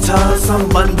 अटुट छ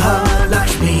सम्बन्ध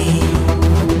लक्ष्मी।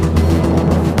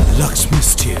 लक्ष्मी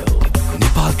स्टिल,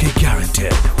 नेपालकै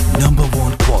guaranteed number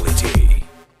 1 quality.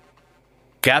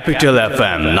 Capital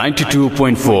FM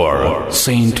 92.4,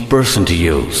 Saint Person to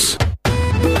Use.